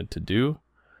something you wanted to do.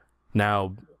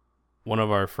 Now, one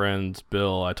of our friends,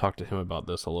 Bill, I talked to him about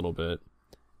this a little bit,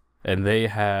 and they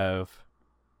have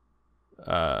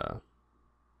I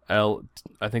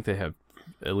think they have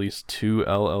at least 2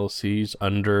 LLCs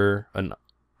under an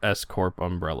S Corp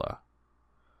umbrella.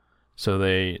 So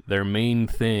their main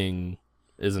thing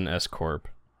is an S Corp.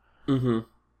 Mm-hmm.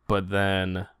 But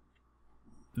then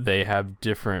they have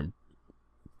different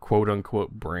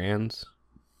quote-unquote brands.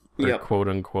 Or Yep.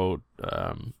 quote-unquote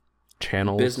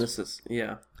channels. Businesses,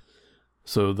 yeah.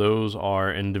 So those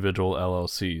are individual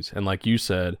LLCs. And like you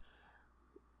said,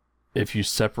 if you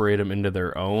separate them into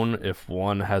their own, if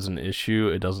one has an issue,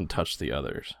 it doesn't touch the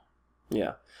others.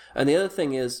 Yeah. And the other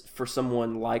thing is, for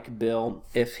someone like Bill,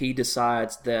 if he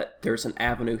decides that there's an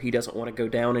avenue he doesn't want to go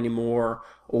down anymore,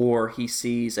 or he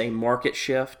sees a market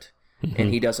shift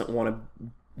and he doesn't want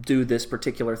to do this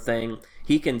particular thing,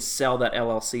 he can sell that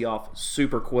LLC off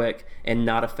super quick and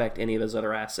not affect any of his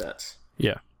other assets.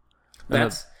 Yeah.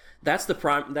 That's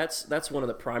one of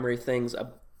the primary things,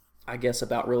 I guess,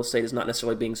 about real estate is not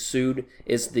necessarily being sued,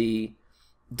 is the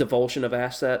divulsion of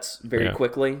assets very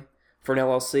quickly. For an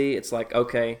LLC, it's like,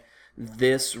 okay,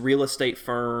 this real estate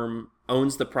firm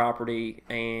owns the property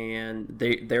and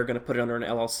they're going to put it under an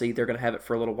LLC. They're going to have it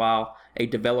for a little while. A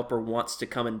developer wants to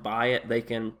come and buy it. They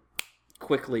can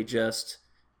quickly just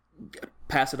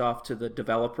pass it off to the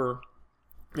developer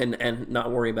and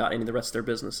not worry about any of the rest of their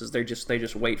businesses. They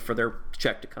just wait for their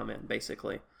check to come in,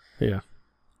 basically. Yeah.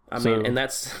 I mean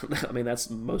that's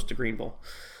most of Greenville.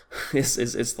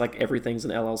 It's like everything's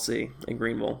an LLC in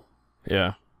Greenville.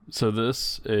 Yeah. So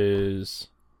this is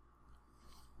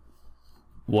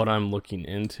what I'm looking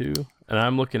into, and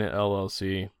I'm looking at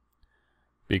LLC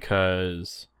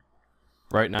because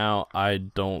right now I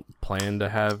don't plan to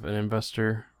have an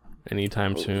investor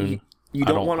anytime soon. You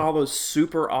don't want all those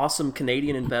super awesome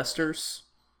Canadian investors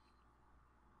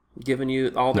giving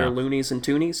you all their loonies and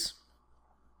toonies?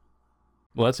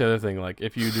 Well, that's the other thing. Like,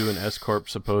 if you do an S Corp,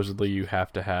 supposedly you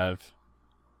have to have,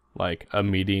 like, a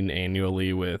meeting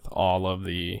annually with all of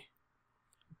the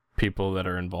people that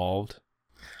are involved.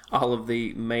 All of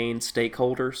the main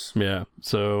stakeholders. Yeah.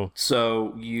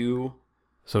 So you...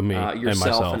 So me yourself and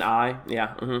myself. And I.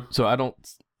 Yeah. Mm-hmm.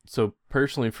 So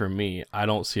personally for me, I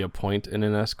don't see a point in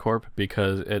an S Corp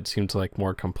because it seems like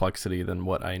more complexity than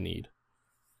what I need.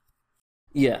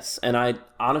 Yes. And I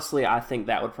think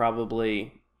that would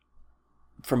probably...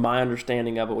 from my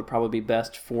understanding of it, would probably be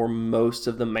best for most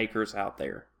of the makers out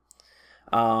there.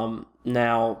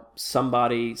 Now,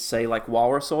 somebody say like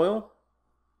Walrus Oil.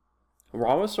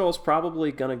 Walrus Oil is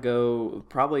probably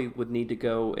would need to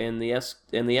go in the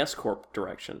S Corp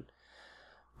direction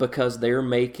because they're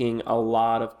making a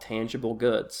lot of tangible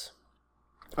goods.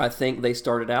 I think they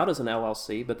started out as an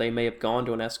LLC, but they may have gone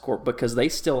to an S Corp because they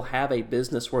still have a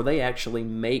business where they actually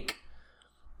make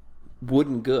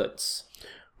wooden goods.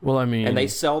 Well, I mean, and they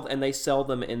sell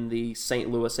them in the St.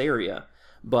 Louis area,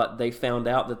 but they found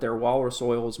out that their Walrus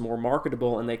Oil is more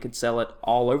marketable and they could sell it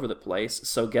all over the place.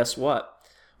 So guess what?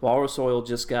 Walrus Oil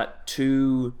just got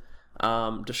 2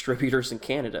 distributors in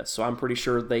Canada, so I'm pretty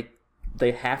sure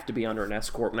they have to be under an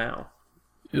S Corp now.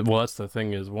 Well, that's the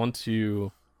thing is once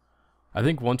you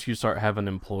start having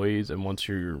employees and once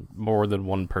you're more than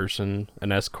one person,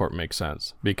 an S Corp makes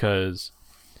sense because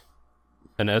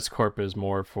an S Corp is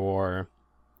more for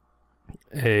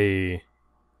a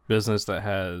business that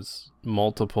has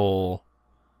multiple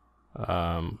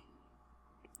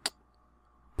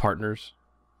partners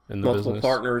in the business. Multiple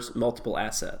partners, multiple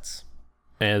assets.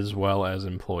 As well as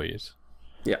employees.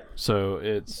 Yeah. So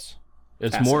it's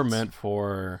Assets. More meant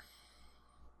for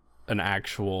an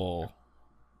actual,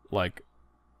 like,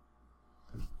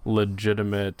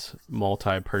 legitimate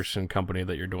multi-person company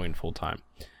that you're doing full-time.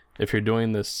 If you're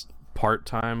doing this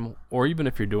part-time, or even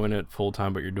if you're doing it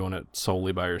full-time but you're doing it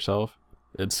solely by yourself,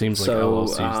 it seems like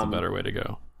LLC is the better way to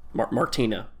go.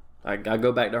 Martina. I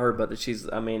go back to her, but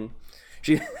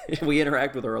we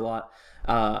interact with her a lot.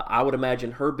 I would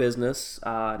imagine her business,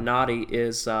 Naughty,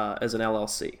 is as an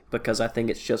LLC because I think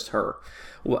it's just her.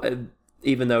 Well,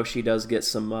 even though she does get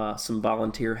some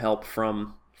volunteer help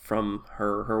from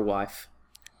her wife.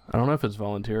 I don't know if it's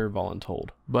volunteer or voluntold,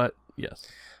 but yes.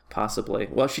 Possibly.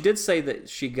 Well, she did say that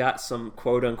she got some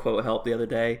quote-unquote help the other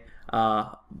day,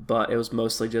 but it was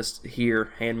mostly just,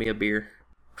 here, hand me a beer.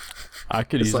 I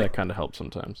could use that kind of help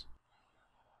sometimes.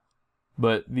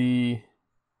 But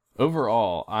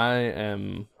overall, I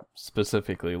am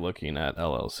specifically looking at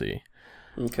LLC.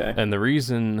 Okay. And the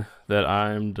reason that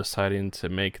I'm deciding to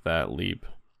make that leap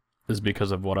is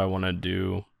because of what I want to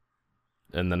do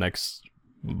in the next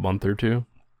month or two.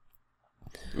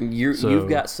 You've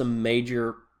got some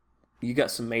major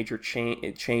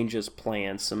changes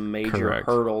planned, some major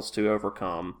hurdles to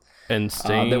overcome, and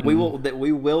that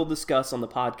we will discuss on the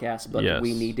podcast. But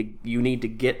you need to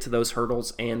get to those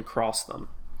hurdles and cross them.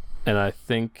 And I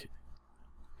think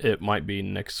it might be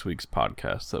next week's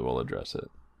podcast that will address it.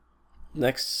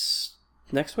 Next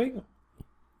week?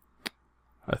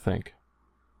 I think.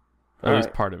 At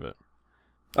least part of it.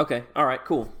 Okay. All right.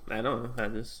 Cool. I don't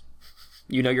know.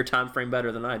 You know your time frame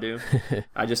better than I do.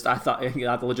 I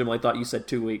legitimately thought you said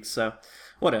 2 weeks. So,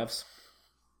 whatevs.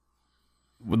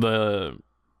 The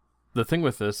thing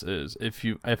with this is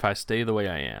if I stay the way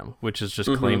I am, which is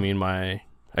just claiming my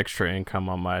extra income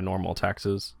on my normal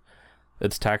taxes,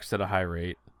 it's taxed at a high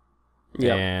rate.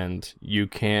 Yep. And you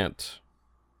can't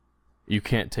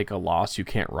take a loss. You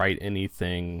can't write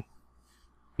anything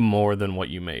more than what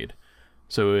you made.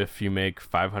 So if you make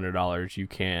 $500, you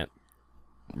can't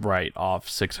write off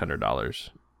 $600.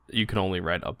 You can only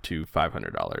write up to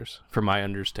 $500, from my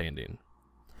understanding.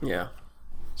 Yeah.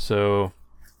 So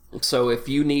if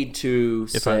you need to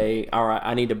say, all right,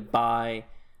 I need to buy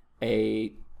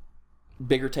a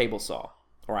bigger table saw,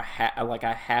 or I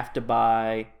have to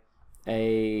buy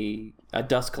a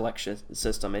dust collection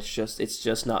system. It's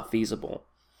just not feasible.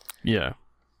 Yeah.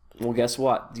 Well, guess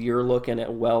what? You're looking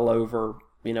at well over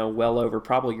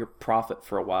probably your profit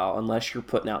for a while, unless you're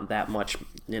putting out that much,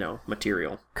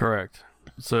 material. Correct.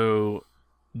 So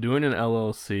doing an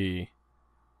LLC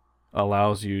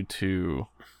allows you to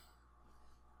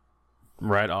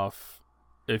write off,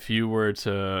 if you were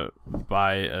to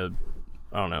buy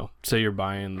say you're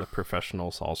buying the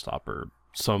professional saw stopper,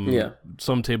 some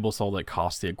table saw that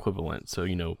costs the equivalent, so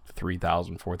 $3,000,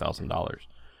 $4,000.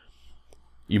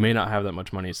 You may not have that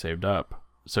much money saved up.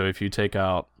 So if you take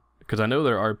out, because I know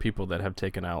there are people that have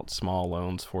taken out small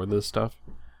loans for this stuff,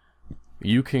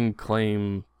 you can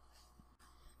claim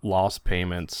loss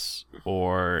payments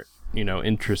or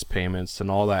interest payments and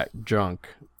all that junk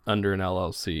under an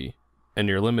LLC, and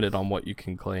you're limited on what you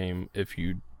can claim if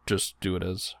you just do it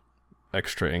as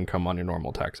extra income on your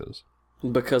normal taxes.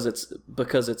 Because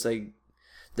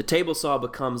the table saw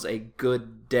becomes a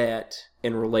good debt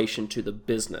in relation to the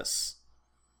business.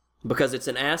 Because it's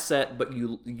an asset, but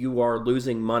you are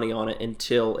losing money on it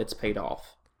until it's paid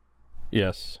off.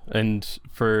 Yes, and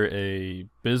for a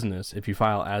business, if you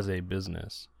file as a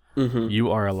business, you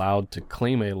are allowed to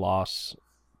claim a loss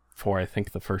for, I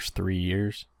think, the first 3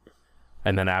 years,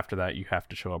 and then after that, you have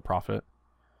to show a profit.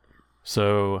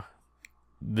 So,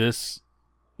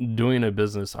 doing a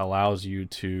business allows you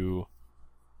to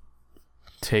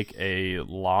take a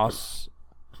loss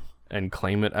and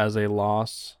claim it as a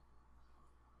loss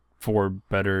for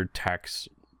better tax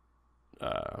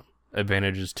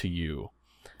advantages to you.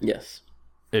 Yes.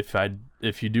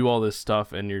 If you do all this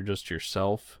stuff and you're just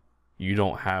yourself, you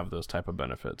don't have those type of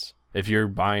benefits. If you're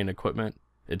buying equipment,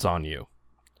 it's on you.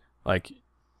 Like,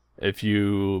 if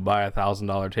you buy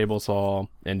 $1,000 table saw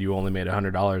and you only made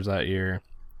 $100 that year,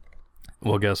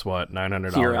 well, guess what?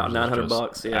 $900. You're out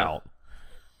 $900. Yeah. Out.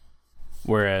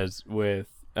 Whereas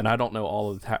and I don't know all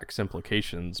of the tax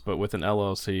implications, but with an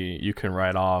LLC, you can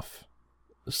write off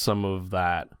some of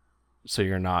that so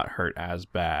you're not hurt as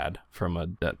bad from a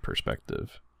debt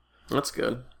perspective. That's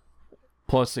good.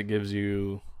 Plus, it gives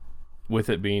you, with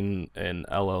it being an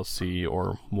LLC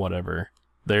or whatever,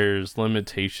 there's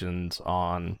limitations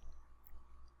on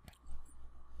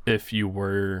if you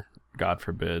were, God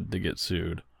forbid, to get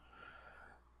sued.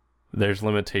 There's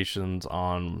limitations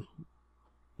on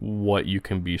what you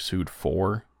can be sued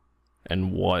for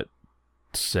and what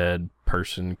said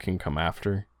person can come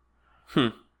after.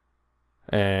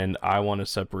 And I want to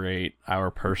separate our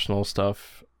personal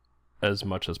stuff as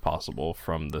much as possible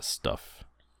from this stuff,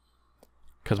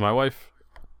 because my wife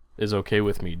is okay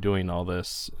with me doing all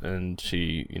this, and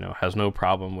she has no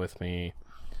problem with me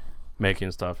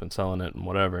making stuff and selling it and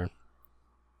whatever,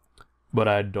 but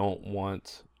I don't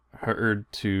want her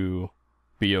to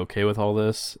be okay with all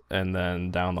this, and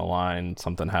then down the line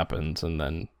something happens and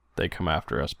then they come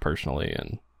after us personally,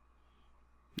 and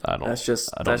that's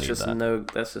just no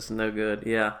good.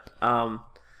 Yeah.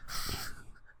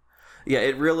 Yeah,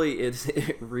 it really is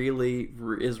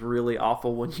really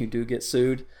awful when you do get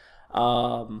sued.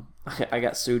 I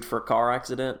got sued for a car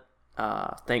accident.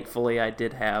 Thankfully I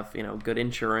did have, good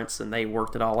insurance, and they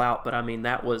worked it all out, but I mean,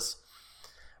 that was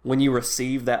when you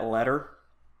receive that letter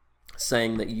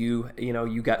saying that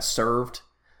you got served.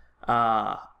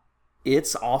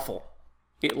 It's awful.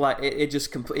 It is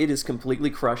completely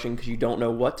crushing, because you don't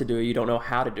know what to do, you don't know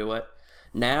how to do it.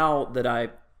 Now that I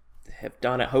have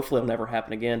done it, hopefully it'll never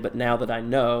happen again, but now that I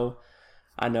know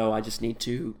I just need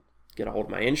to get a hold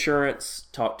of my insurance,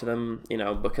 talk to them,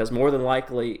 because more than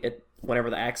likely whenever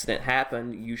the accident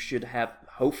happened, you should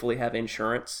hopefully have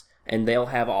insurance, and they'll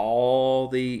have all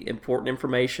the important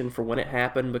information for when it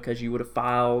happened, because you would have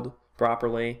filed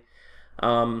properly.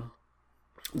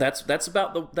 That's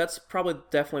probably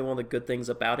definitely one of the good things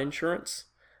about insurance.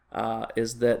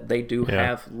 Is that they do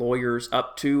have lawyers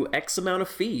up to X amount of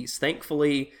fees.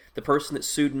 Thankfully, the person that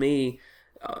sued me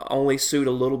only sued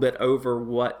a little bit over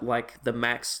what like the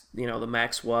max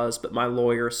was. But my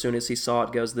lawyer, as soon as he saw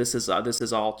it, goes, "This is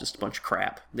all just a bunch of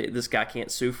crap. This guy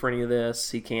can't sue for any of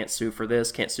this. He can't sue for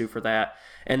this. Can't sue for that."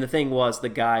 And the thing was, the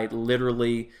guy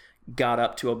literally got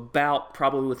up to about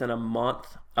probably within a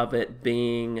month of it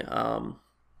being.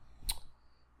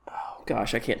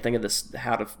 Gosh, I can't think of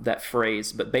that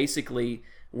phrase, but basically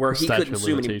where he couldn't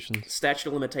sue any statute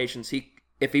of limitations.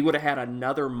 If he would have had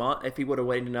another month, if he would have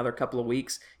waited another couple of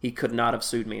weeks, he could not have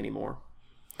sued me anymore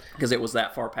because it was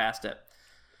that far past it.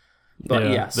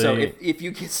 But so if you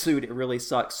get sued, it really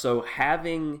sucks. So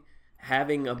having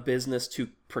a business to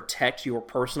protect your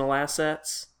personal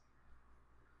assets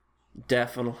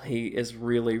definitely is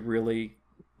really, really.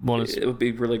 It would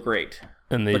be really great.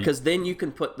 Because then you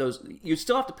can put those. You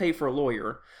still have to pay for a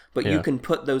lawyer, but you can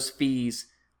put those fees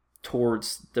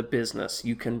towards the business.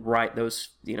 You can write those.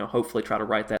 Hopefully try to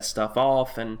write that stuff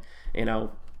off, and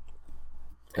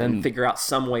figure out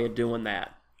some way of doing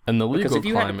that. And the legal because if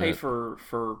you climate, had to pay for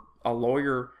a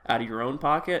lawyer out of your own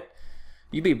pocket,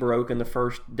 you'd be broke in the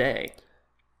first day.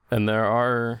 And there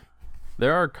are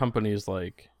companies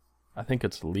like, I think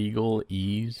it's Legal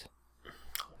Ease,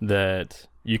 that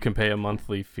you can pay a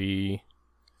monthly fee,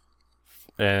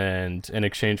 and in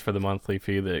exchange for the monthly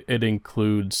fee, that it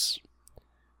includes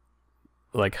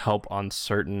like help on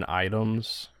certain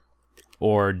items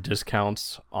or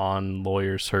discounts on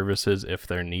lawyer services if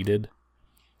they're needed.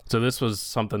 So this was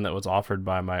something that was offered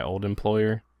by my old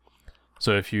employer.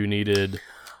 So if you needed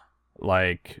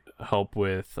like help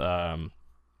with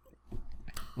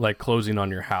like closing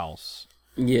on your house,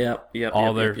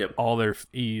 all their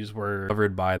fees were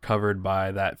covered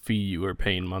by that fee you were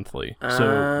paying monthly.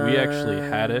 So we actually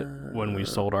had it when we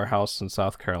sold our house in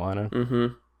South Carolina. Mm-hmm.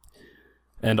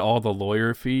 And all the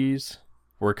lawyer fees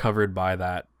were covered by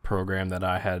that program that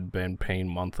I had been paying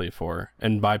monthly for.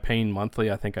 And by paying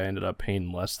monthly, I think I ended up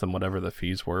paying less than whatever the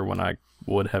fees were when I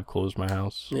would have closed my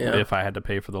house if I had to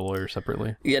pay for the lawyer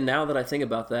separately. Yeah, now that I think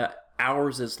about that,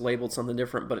 ours is labeled something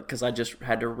different, but because I just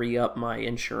had to re-up my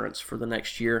insurance for the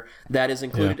next year, that is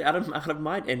included out of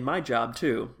my job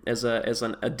too, as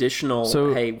an additional.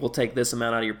 So, hey, we'll take this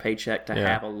amount out of your paycheck to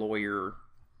have a lawyer,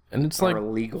 and it's like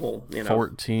legal,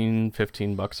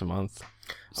 $14-15 a month.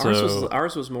 So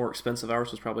ours was more expensive.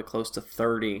 Ours was probably close to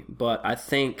 30, but I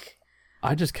think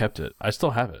I just kept it. I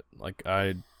still have it.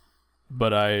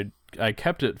 I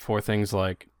kept it for things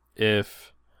like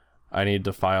if I need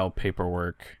to file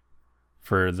paperwork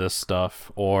for this stuff,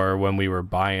 or when we were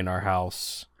buying our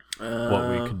house, what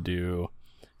we could do.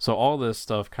 So all this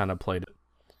stuff kind of played it.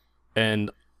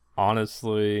 And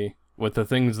honestly, with the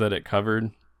things that it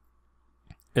covered,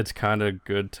 it's kind of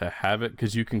good to have it,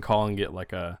 because you can call and get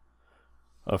like a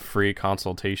free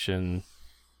consultation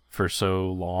for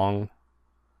so long,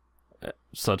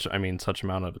 such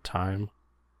amount of time.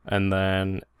 And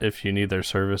then if you need their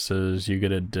services, you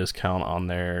get a discount on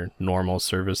their normal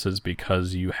services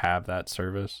because you have that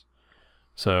service.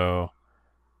 So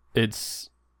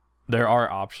there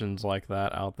are options like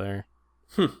that out there.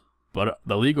 But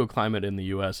the legal climate in the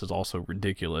US is also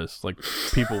ridiculous. Like,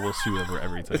 people will sue over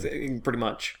everything. Pretty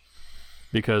much.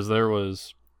 Because there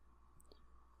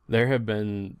have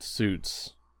been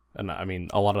suits, and I mean,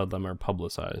 a lot of them are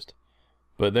publicized,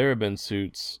 but there have been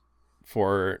suits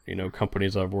for,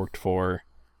 companies I've worked for,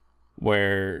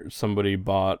 where somebody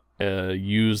bought a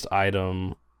used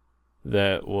item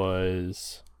that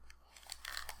was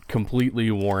completely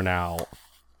worn out.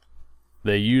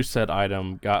 They used said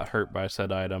item, got hurt by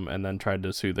said item, and then tried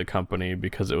to sue the company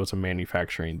because it was a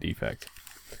manufacturing defect,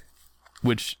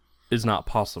 which is not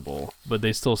possible, but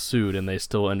they still sued, and they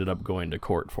still ended up going to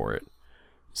court for it.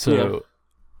 So,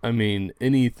 I mean,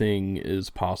 anything is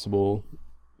possible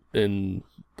in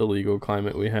the legal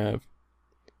climate we have.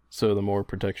 So the more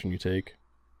protection you take,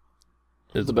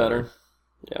 it's the better.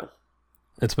 Yeah.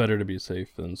 It's better to be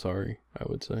safe than sorry, I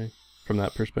would say, from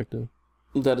that perspective.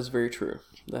 That is very true.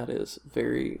 That is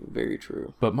very, very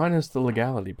true. But minus the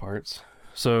legality parts.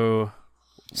 So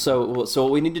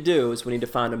what we need to do is we need to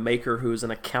find a maker who's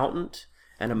an accountant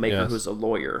and a maker who's a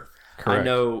lawyer. Correct.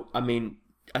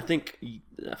 I think,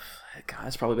 God,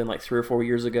 it's probably been like 3 or 4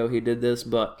 years ago he did this,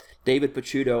 but David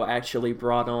Picciuto actually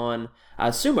brought on, I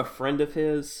assume, a friend of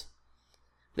his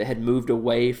that had moved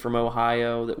away from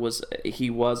Ohio. He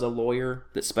was a lawyer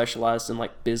that specialized in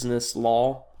like business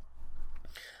law,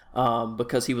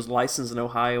 because he was licensed in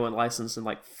Ohio and licensed in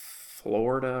like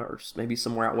Florida or maybe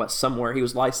somewhere out west. Somewhere he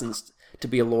was licensed to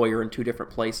be a lawyer in 2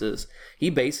 different places. He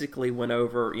basically went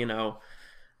over,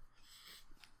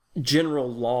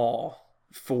 general law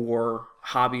for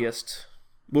hobbyist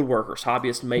woodworkers,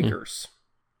 hobbyist makers.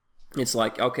 It's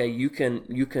like, okay, you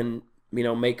can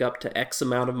make up to X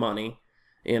amount of money,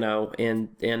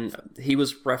 and he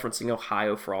was referencing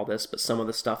Ohio for all this, but some of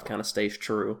the stuff kind of stays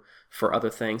true for other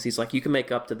things. He's like, you can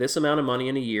make up to this amount of money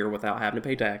in a year without having to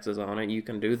pay taxes on it. You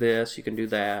can do this, you can do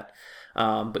that,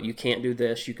 but you can't do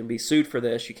this. You can be sued for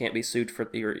this. You can't be sued for,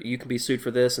 you can be sued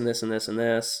for this and this and this and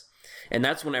this. And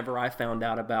that's whenever I found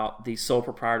out about the sole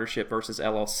proprietorship versus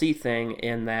LLC thing,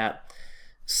 in that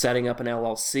setting up an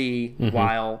LLC,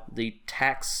 while the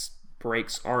tax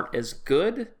breaks aren't as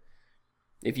good,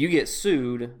 if you get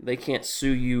sued, they can't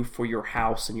sue you for your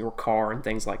house and your car and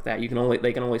things like that.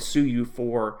 They can only sue you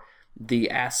for the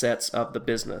assets of the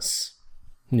business.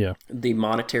 Yeah. The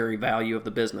monetary value of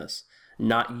the business,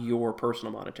 not your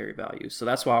personal monetary value. So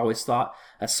that's why I always thought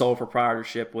a sole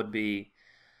proprietorship would be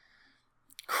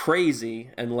crazy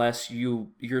unless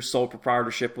your sole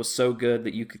proprietorship was so good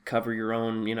that you could cover your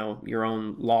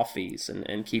own law fees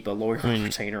and keep a lawyer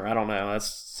retainer. I don't know. That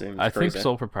seems crazy. I think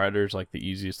sole proprietor is like the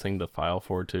easiest thing to file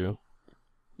for too.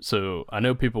 So I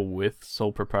know people with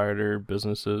sole proprietor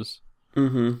businesses,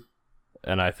 and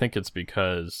I think it's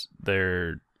because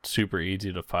they're super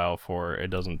easy to file for. It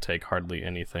doesn't take hardly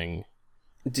anything.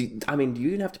 Do you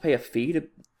even have to pay a fee to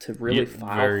really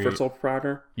file for sole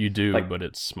proprietor? You do, but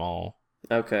it's small.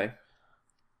 Okay.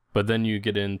 But then you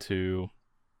get into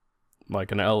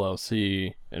like an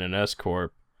LLC and an S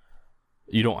Corp.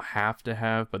 You don't have to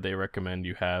have, but they recommend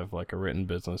you have like a written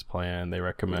business plan. They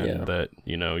recommend that,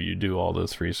 you do all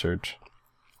this research.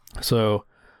 So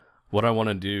what I want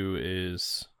to do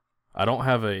is, I don't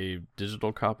have a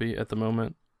digital copy at the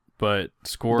moment, but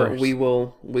Score. But we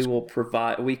will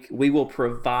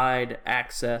provide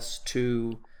access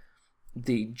to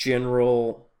the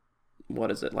general,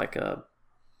 what is it, like a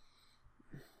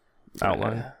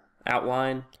outline.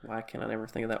 Why can't I never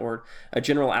think of that word? A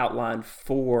general outline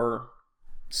for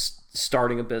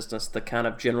starting a business, the kind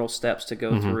of general steps to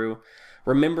go through.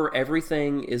 Remember,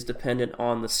 everything is dependent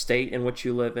on the state in which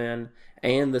you live in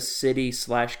and the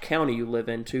city/county you live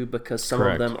in too, because some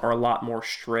of them are a lot more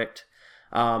strict.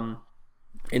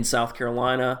 In South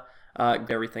Carolina,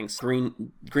 everything's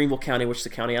Greenville County, which is the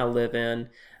county I live in,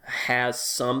 has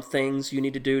some things you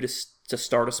need to do to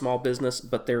start a small business,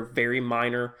 but they're very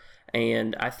minor.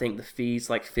 And I think the fee's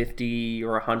like $50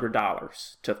 or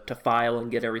 $100 to file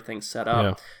and get everything set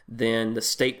up. Yeah. Then the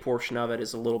state portion of it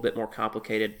is a little bit more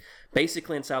complicated.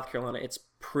 Basically, in South Carolina, it's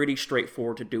pretty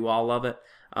straightforward to do all of it,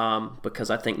 because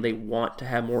I think they want to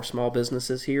have more small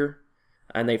businesses here,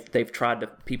 and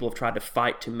people have tried to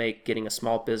fight to make getting a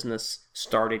small business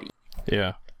started.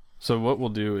 Yeah. So what we'll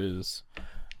do is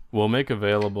we'll make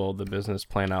available the business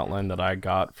plan outline that I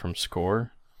got from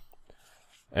Score,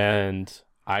 and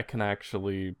I can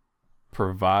actually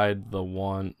provide the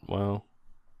one. Well,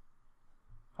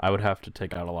 I would have to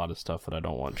take out a lot of stuff that I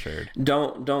don't want shared.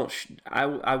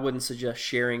 I wouldn't suggest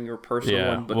sharing your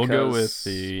personal one, because we'll go with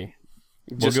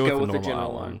the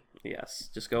general outline. One. Yes,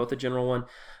 just go with the general one.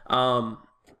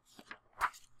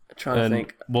 Trying to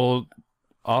think. Well,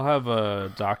 I'll have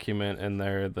a document in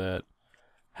there that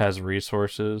has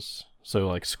resources, so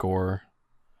like Score,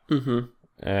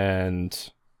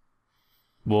 and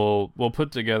we'll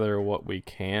put together what we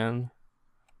can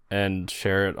and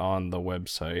share it on the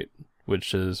website,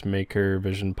 which is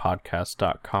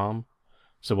makervisionpodcast.com.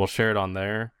 So we'll share it on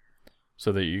there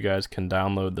so that you guys can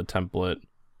download the template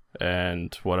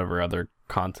and whatever other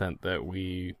content that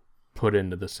we put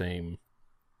into the same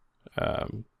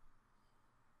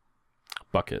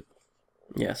bucket.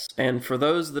 Yes, and for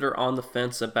those that are on the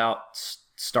fence about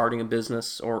starting a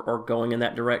business or going in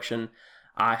that direction,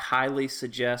 I highly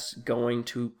suggest going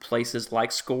to places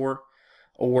like Score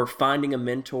or finding a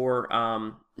mentor.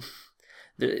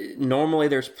 Normally,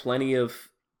 there's plenty of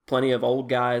old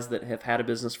guys that have had a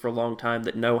business for a long time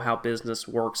that know how business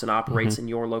works and operates in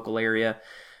your local area.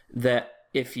 That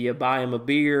if you buy them a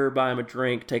beer, buy them a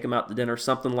drink, take them out to dinner,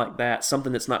 something like that,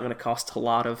 something that's not going to cost a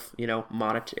lot of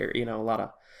monetary, a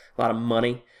lot of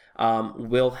money,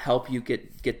 will help you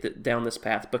get down this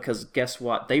path. Because guess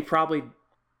what? They probably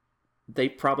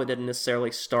didn't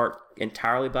necessarily start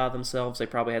entirely by themselves. They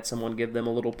probably had someone give them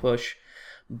a little push,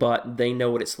 but they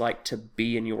know what it's like to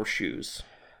be in your shoes.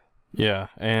 Yeah,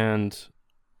 and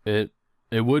it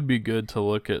would be good to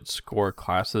look at Score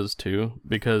classes too,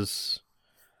 because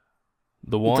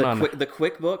the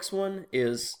QuickBooks one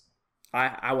is,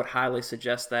 I would highly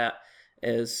suggest that,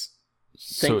 as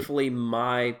thankfully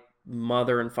my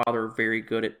mother and father are very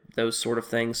good at those sort of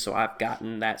things, so I've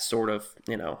gotten that sort of,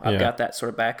 I've got that sort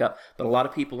of backup. But a lot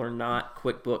of people are not.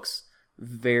 QuickBooks,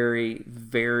 very,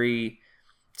 very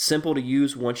simple to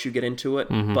use once you get into it,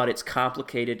 but it's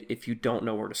complicated if you don't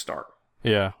know where to start.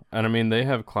 Yeah, and I mean, they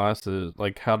have classes,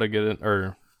 like how to get it,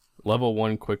 or level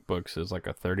 1 QuickBooks is like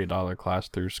a $30 class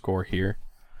through SCORE here.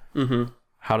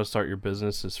 How to start your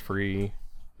business is free.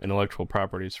 Intellectual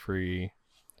property is free.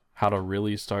 How to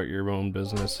really start your own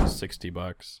business is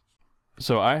 $60.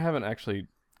 So I haven't actually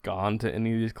gone to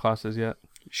any of these classes yet.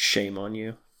 Shame on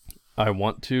you. I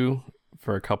want to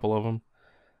for a couple of them,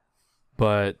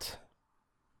 but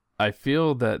I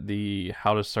feel that the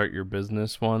how to start your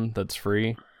business one that's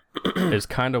free is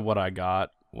kind of what I got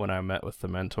when I met with the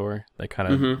mentor. They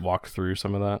kind of walked through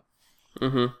some of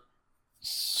that.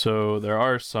 So there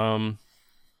are some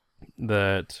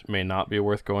that may not be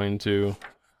worth going to,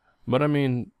 but I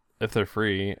mean, if they're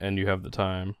free and you have the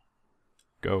time,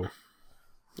 go.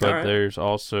 But there's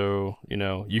also,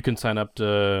 you can sign up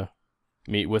to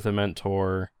meet with a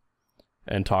mentor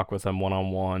and talk with them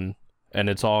one-on-one, and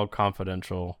it's all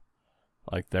confidential.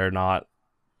 Like, they're not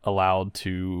allowed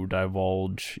to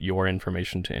divulge your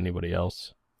information to anybody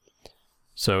else.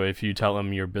 So if you tell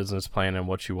them your business plan and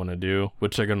what you want to do,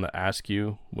 which they're going to ask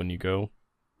you when you go,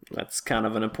 that's kind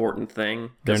of an important thing.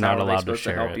 They're not allowed to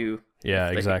share help it. You yeah,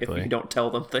 exactly. If you don't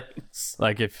tell them things.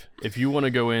 Like if you want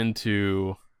to go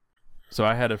into, so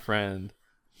I had a friend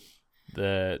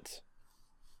that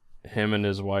him and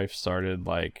his wife started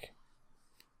like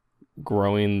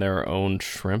growing their own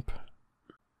shrimp,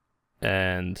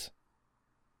 and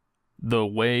the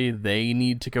way they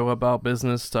need to go about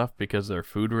business stuff, because they're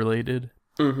food related,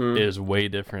 is way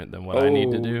different than what I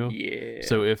need to do. Yeah.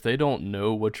 So if they don't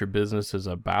know what your business is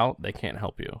about, they can't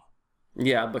help you.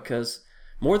 Yeah, because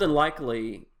more than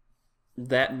likely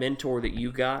that mentor that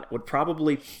you got would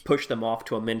probably push them off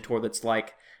to a mentor that's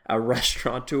like a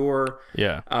restaurateur.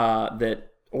 Yeah.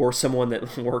 Or someone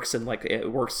that works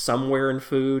works somewhere in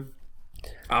food.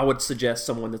 I would suggest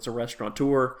someone that's a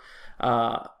restaurateur.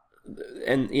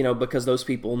 And because those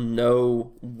people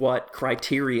know what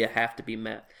criteria have to be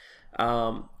met.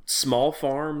 Small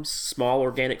farms, small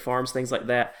organic farms, things like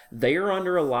that, they are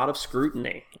under a lot of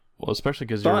scrutiny. Well, especially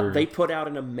because they put out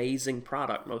an amazing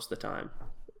product most of the time.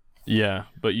 Yeah,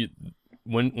 but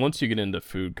once you get into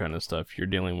food kind of stuff, you're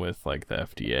dealing with like the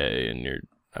FDA, and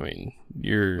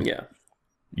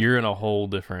you're in a whole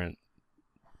different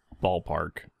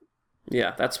ballpark.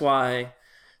 Yeah, that's why,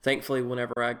 thankfully, when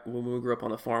we grew up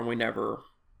on the farm, we never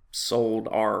sold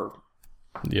our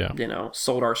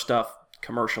stuff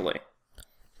commercially.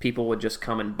 People would just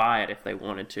come and buy it if they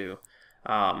wanted to,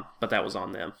 but that was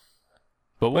on them.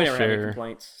 But we'll never had any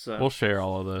complaints. So. We'll share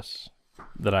all of this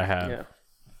that I have,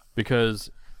 because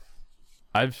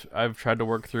I've tried to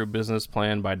work through a business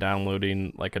plan by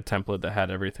downloading like a template that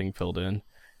had everything filled in,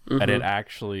 and it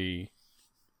actually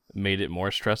made it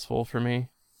more stressful for me,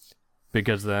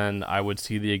 because then I would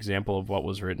see the example of what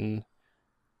was written,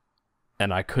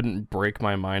 and I couldn't break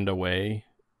my mind away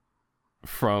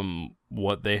from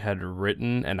what they had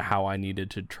written and how I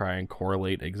needed to try and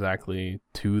correlate exactly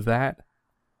to that,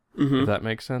 if that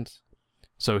makes sense.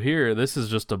 So here, this is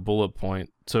just a bullet point.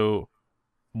 So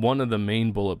one of the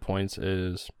main bullet points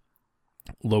is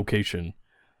location,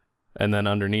 and then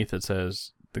underneath it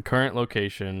says the current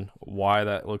location, why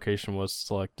that location was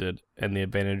selected, and the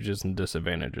advantages and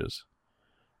disadvantages.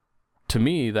 To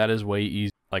me, that is way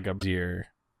easier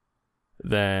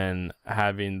than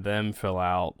having them fill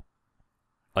out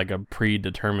like a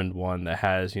predetermined one that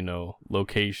has,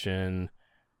 location,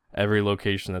 every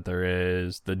location that there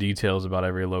is, the details about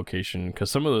every location. Because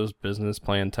some of those business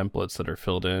plan templates that are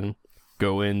filled in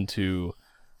go into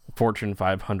Fortune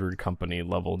 500 company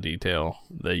level detail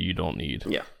that you don't need.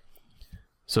 Yeah.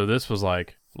 So this was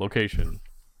like, location,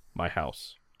 my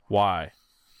house. Why?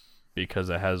 Because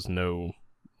it has no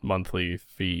monthly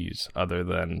fees other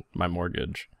than my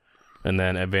mortgage. And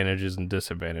then advantages and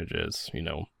disadvantages,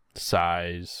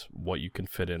 size, what you can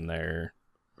fit in there,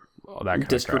 all that kind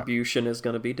distribution of crap. Is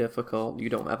going to be difficult. You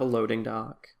don't have a loading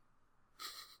dock.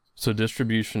 So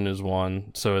distribution is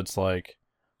one. So it's like,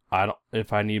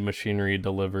 if I need machinery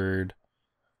delivered,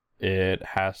 it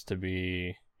has to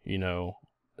be,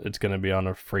 it's going to be on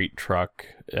a freight truck.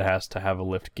 It has to have a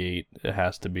lift gate. It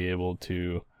has to be able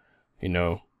to,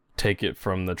 take it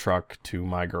from the truck to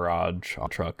my garage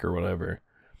truck or whatever.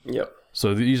 Yep.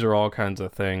 So these are all kinds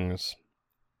of things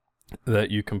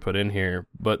that you can put in here.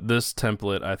 But this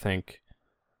template, I think,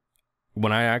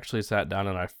 when I actually sat down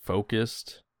and I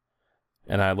focused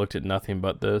and I looked at nothing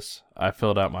but this, I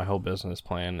filled out my whole business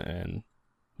plan in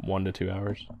 1 to 2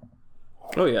 hours.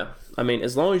 Oh yeah. I mean,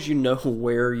 as long as you know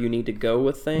where you need to go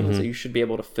with things, you should be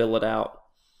able to fill it out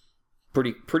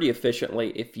pretty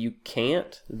efficiently. If you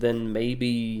can't, then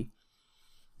maybe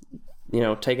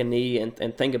take a knee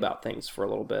and think about things for a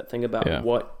little bit. Think about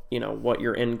what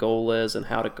your end goal is and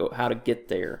how to get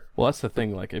there. Well, that's the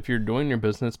thing. Like, if you're doing your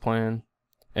business plan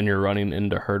and you're running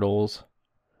into hurdles,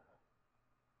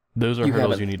 those are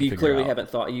hurdles you need to figure out.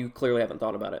 You clearly haven't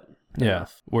thought about it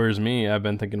enough. Whereas me, I've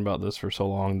been thinking about this for so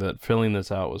long that filling this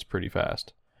out was pretty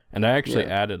fast. And I actually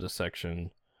added a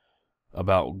section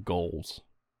about goals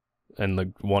and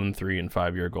the 1, 3, and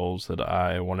 5 year goals that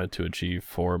I wanted to achieve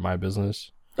for my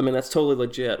business. I mean, that's totally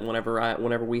legit.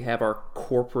 Whenever we have our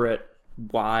corporate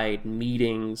wide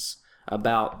meetings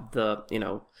about the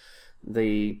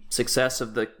success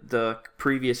of the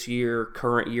previous year,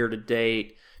 current year to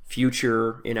date,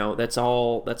 future, that's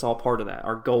all part of that.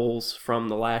 Our goals from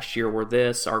the last year were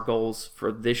this. Our goals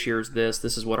for this year is this.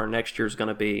 This is what our next year is going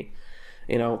to be.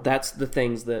 That's the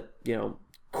things that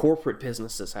corporate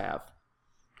businesses have.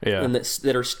 Yeah. And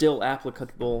that are still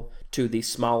applicable to the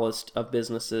smallest of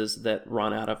businesses that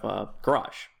run out of a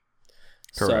garage.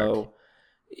 Correct. So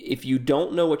if you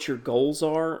don't know what your goals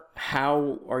are,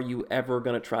 how are you ever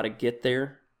going to try to get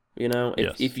there?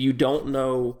 If you don't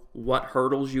know what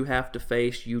hurdles you have to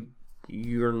face,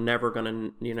 you're never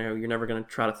going to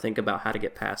try to think about how to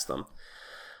get past them.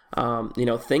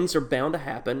 Things are bound to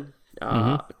happen.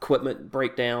 Equipment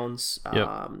breakdowns,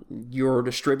 your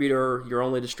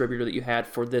only distributor that you had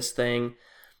for this thing,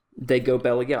 they go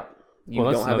belly up. You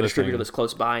don't have a distributor that's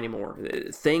close by anymore.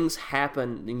 Things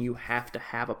happen, and you have to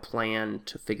have a plan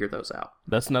to figure those out.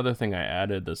 That's another thing I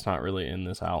added that's not really in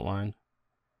this outline,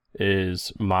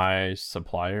 is my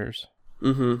suppliers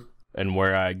and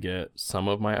where I get some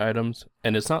of my items.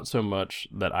 And it's not so much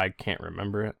that I can't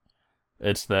remember it.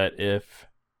 It's that if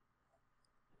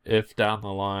down the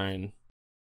line,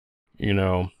 you're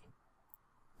not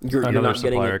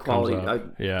getting a quality,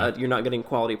 you're not getting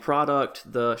quality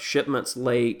product, the shipment's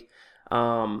late,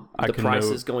 the price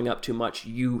is going up too much,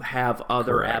 you have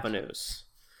other avenues.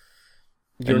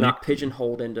 You're not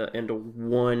pigeonholed into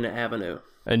one avenue.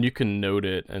 And you can note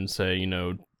it and say,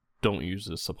 don't use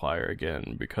this supplier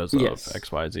again because of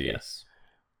XYZ. Yes.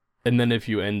 And then if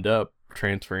you end up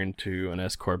transferring to an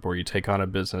S Corp or you take on a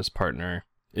business partner,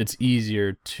 it's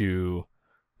easier to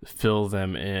fill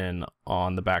them in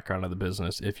on the background of the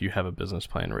business if you have a business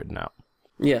plan written out.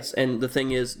 Yes, and the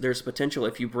thing is, there's potential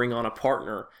if you bring on a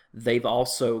partner, they've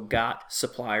also got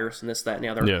suppliers and this, that, and the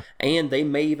other. And they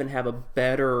may even have a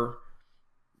better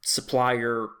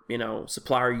supplier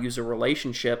user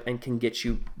relationship and can get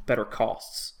you better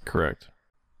costs. Correct.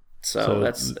 So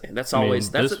that's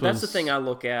the thing I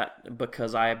look at,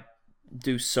 because I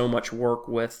do so much work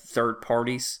with third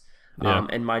parties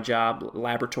in my job,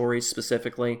 laboratories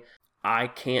specifically. I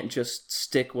can't just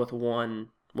stick with one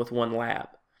lab.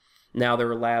 Now there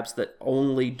are labs that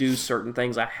only do certain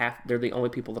things. They're the only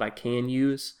people that I can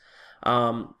use.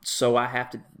 So I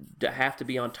have to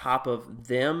be on top of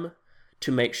them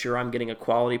to make sure I'm getting a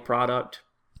quality product,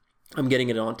 I'm getting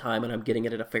it on time, and I'm getting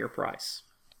it at a fair price.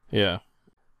 Yeah.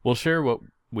 We'll share what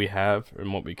we have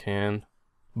and what we can,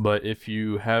 but if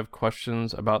you have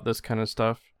questions about this kind of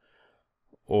stuff,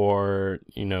 or,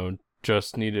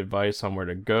 just need advice on where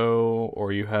to go,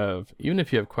 or even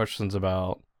if you have questions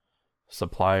about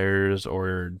suppliers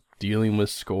or dealing with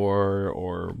SCORE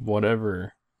or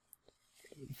whatever,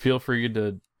 feel free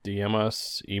to DM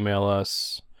us, email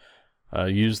us,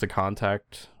 use the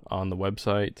contact on the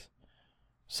website.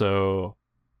 So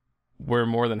we're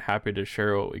more than happy to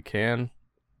share what we can.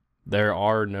 There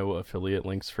are no affiliate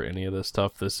links for any of this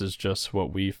stuff. This is just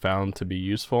what we found to be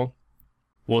useful.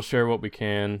 We'll share what we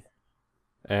can,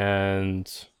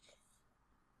 and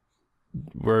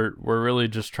we're really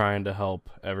just trying to help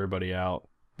everybody out,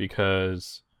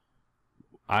 because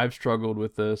I've struggled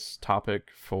with this topic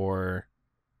for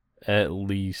at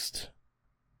least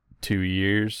 2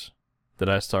 years that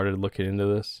I started looking into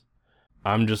this.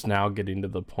 I'm just now getting to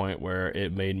the point where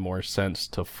it made more sense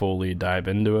to fully dive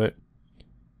into it,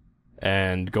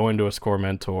 and going to a SCORE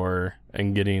mentor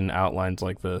and getting outlines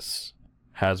like this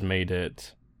has made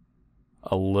it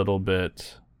a little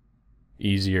bit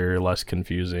easier, less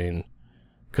confusing.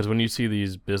 Because when you see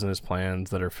these business plans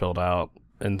that are filled out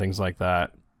and things like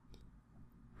that,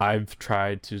 I've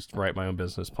tried to write my own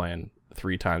business plan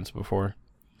 3 times before.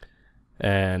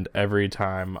 And every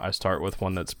time I start with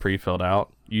one that's pre-filled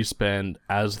out, you spend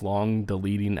as long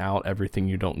deleting out everything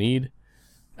you don't need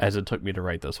as it took me to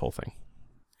write this whole thing.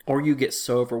 Or you get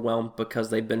so overwhelmed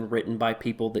because they've been written by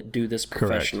people that do this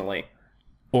professionally. Correct.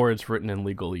 Or it's written in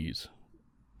legalese,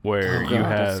 where you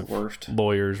have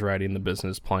lawyers writing the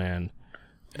business plan,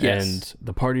 Yes. And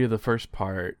the party of the first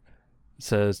part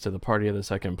says to the party of the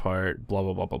second part, blah,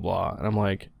 blah, blah, blah, blah. And I'm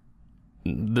like,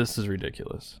 this is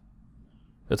ridiculous.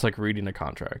 It's like reading a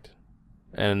contract.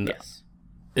 And yes.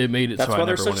 It made it that's so why I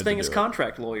there's never such wanted thing to as do it.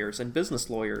 contract lawyers and business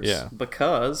lawyers. Yeah.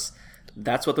 Because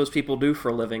that's what those people do for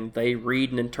a living. They read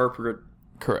and interpret.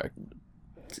 Correct.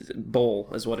 Bull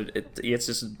is what it's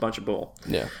just a bunch of bull.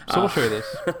 Yeah. So we'll share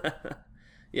this.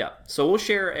 Yeah. So we'll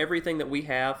share everything that we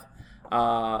have.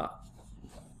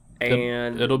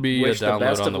 And it'll be wish a the download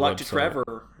best on of the luck to website.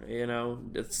 Trevor,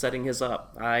 setting his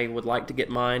up. I would like to get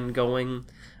mine going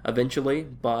eventually,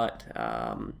 but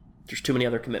there's too many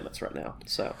other commitments right now.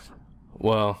 So,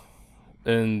 well,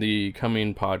 in the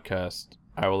coming podcast,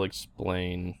 I will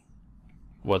explain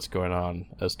what's going on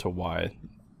as to why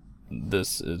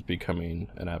this is becoming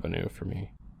an avenue for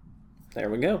me. there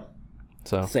we go.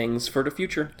 So, Things for the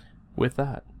future. with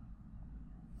that.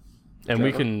 And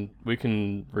Trevor? we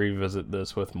can revisit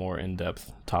this with more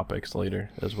in-depth topics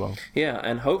later as well. Yeah,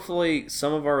 and hopefully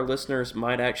some of our listeners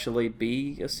might actually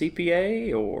be a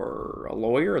CPA or a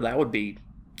lawyer. That would be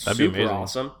That'd be super amazing.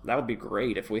 awesome. That would be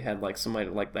great if we had like somebody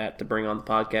like that to bring on the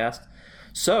podcast.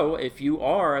 So if you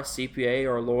are a CPA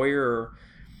or a lawyer or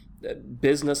a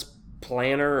business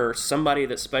planner or somebody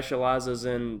that specializes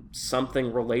in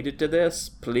something related to this,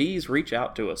 please reach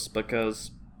out to us, because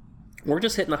we're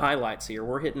just hitting the highlights here.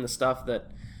 We're hitting the stuff that,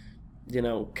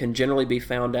 can generally be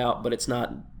found out, but it's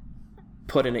not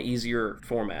put in an easier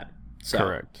format. So,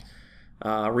 Correct.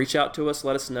 Reach out to us,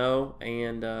 let us know,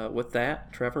 and with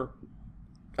that, Trevor,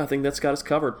 I think that's got us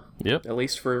covered. Yep. At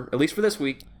least for this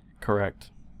week.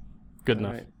 Correct. Good All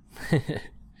enough. right.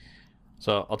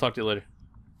 So, I'll talk to you later.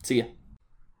 See ya.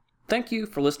 Thank you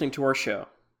for listening to our show.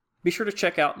 Be sure to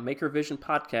check out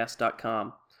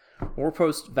MakerVisionPodcast.com, where we'll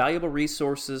post valuable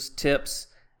resources, tips,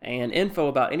 and info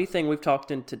about anything we've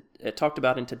talked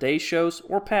about in today's shows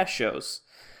or past shows.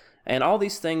 And all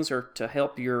these things are to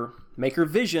help your maker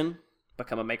vision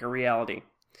become a maker reality.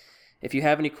 If you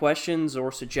have any questions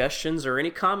or suggestions or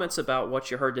any comments about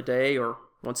what you heard today or,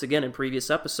 once again, in previous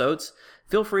episodes,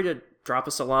 feel free to drop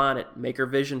us a line at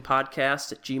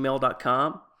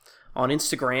makervisionpodcast@gmail.com, on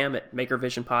Instagram at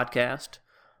makervisionpodcast,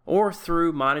 or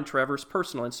through mine and Trevor's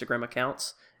personal Instagram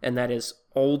accounts, and that is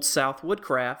Old South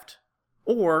Woodcraft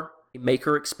or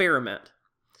Maker Experiment.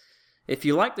 If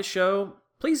you like the show,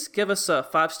 please give us a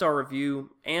 5-star review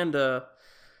and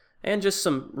just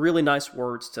some really nice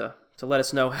words to let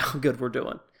us know how good we're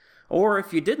doing. Or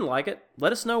if you didn't like it,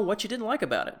 let us know what you didn't like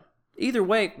about it. Either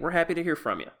way, we're happy to hear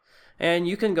from you. And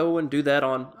you can go and do that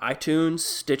on iTunes,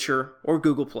 Stitcher, or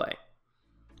Google Play.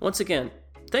 Once again,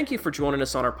 thank you for joining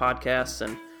us on our podcast,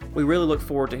 and we really look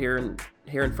forward to hearing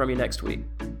from you next week.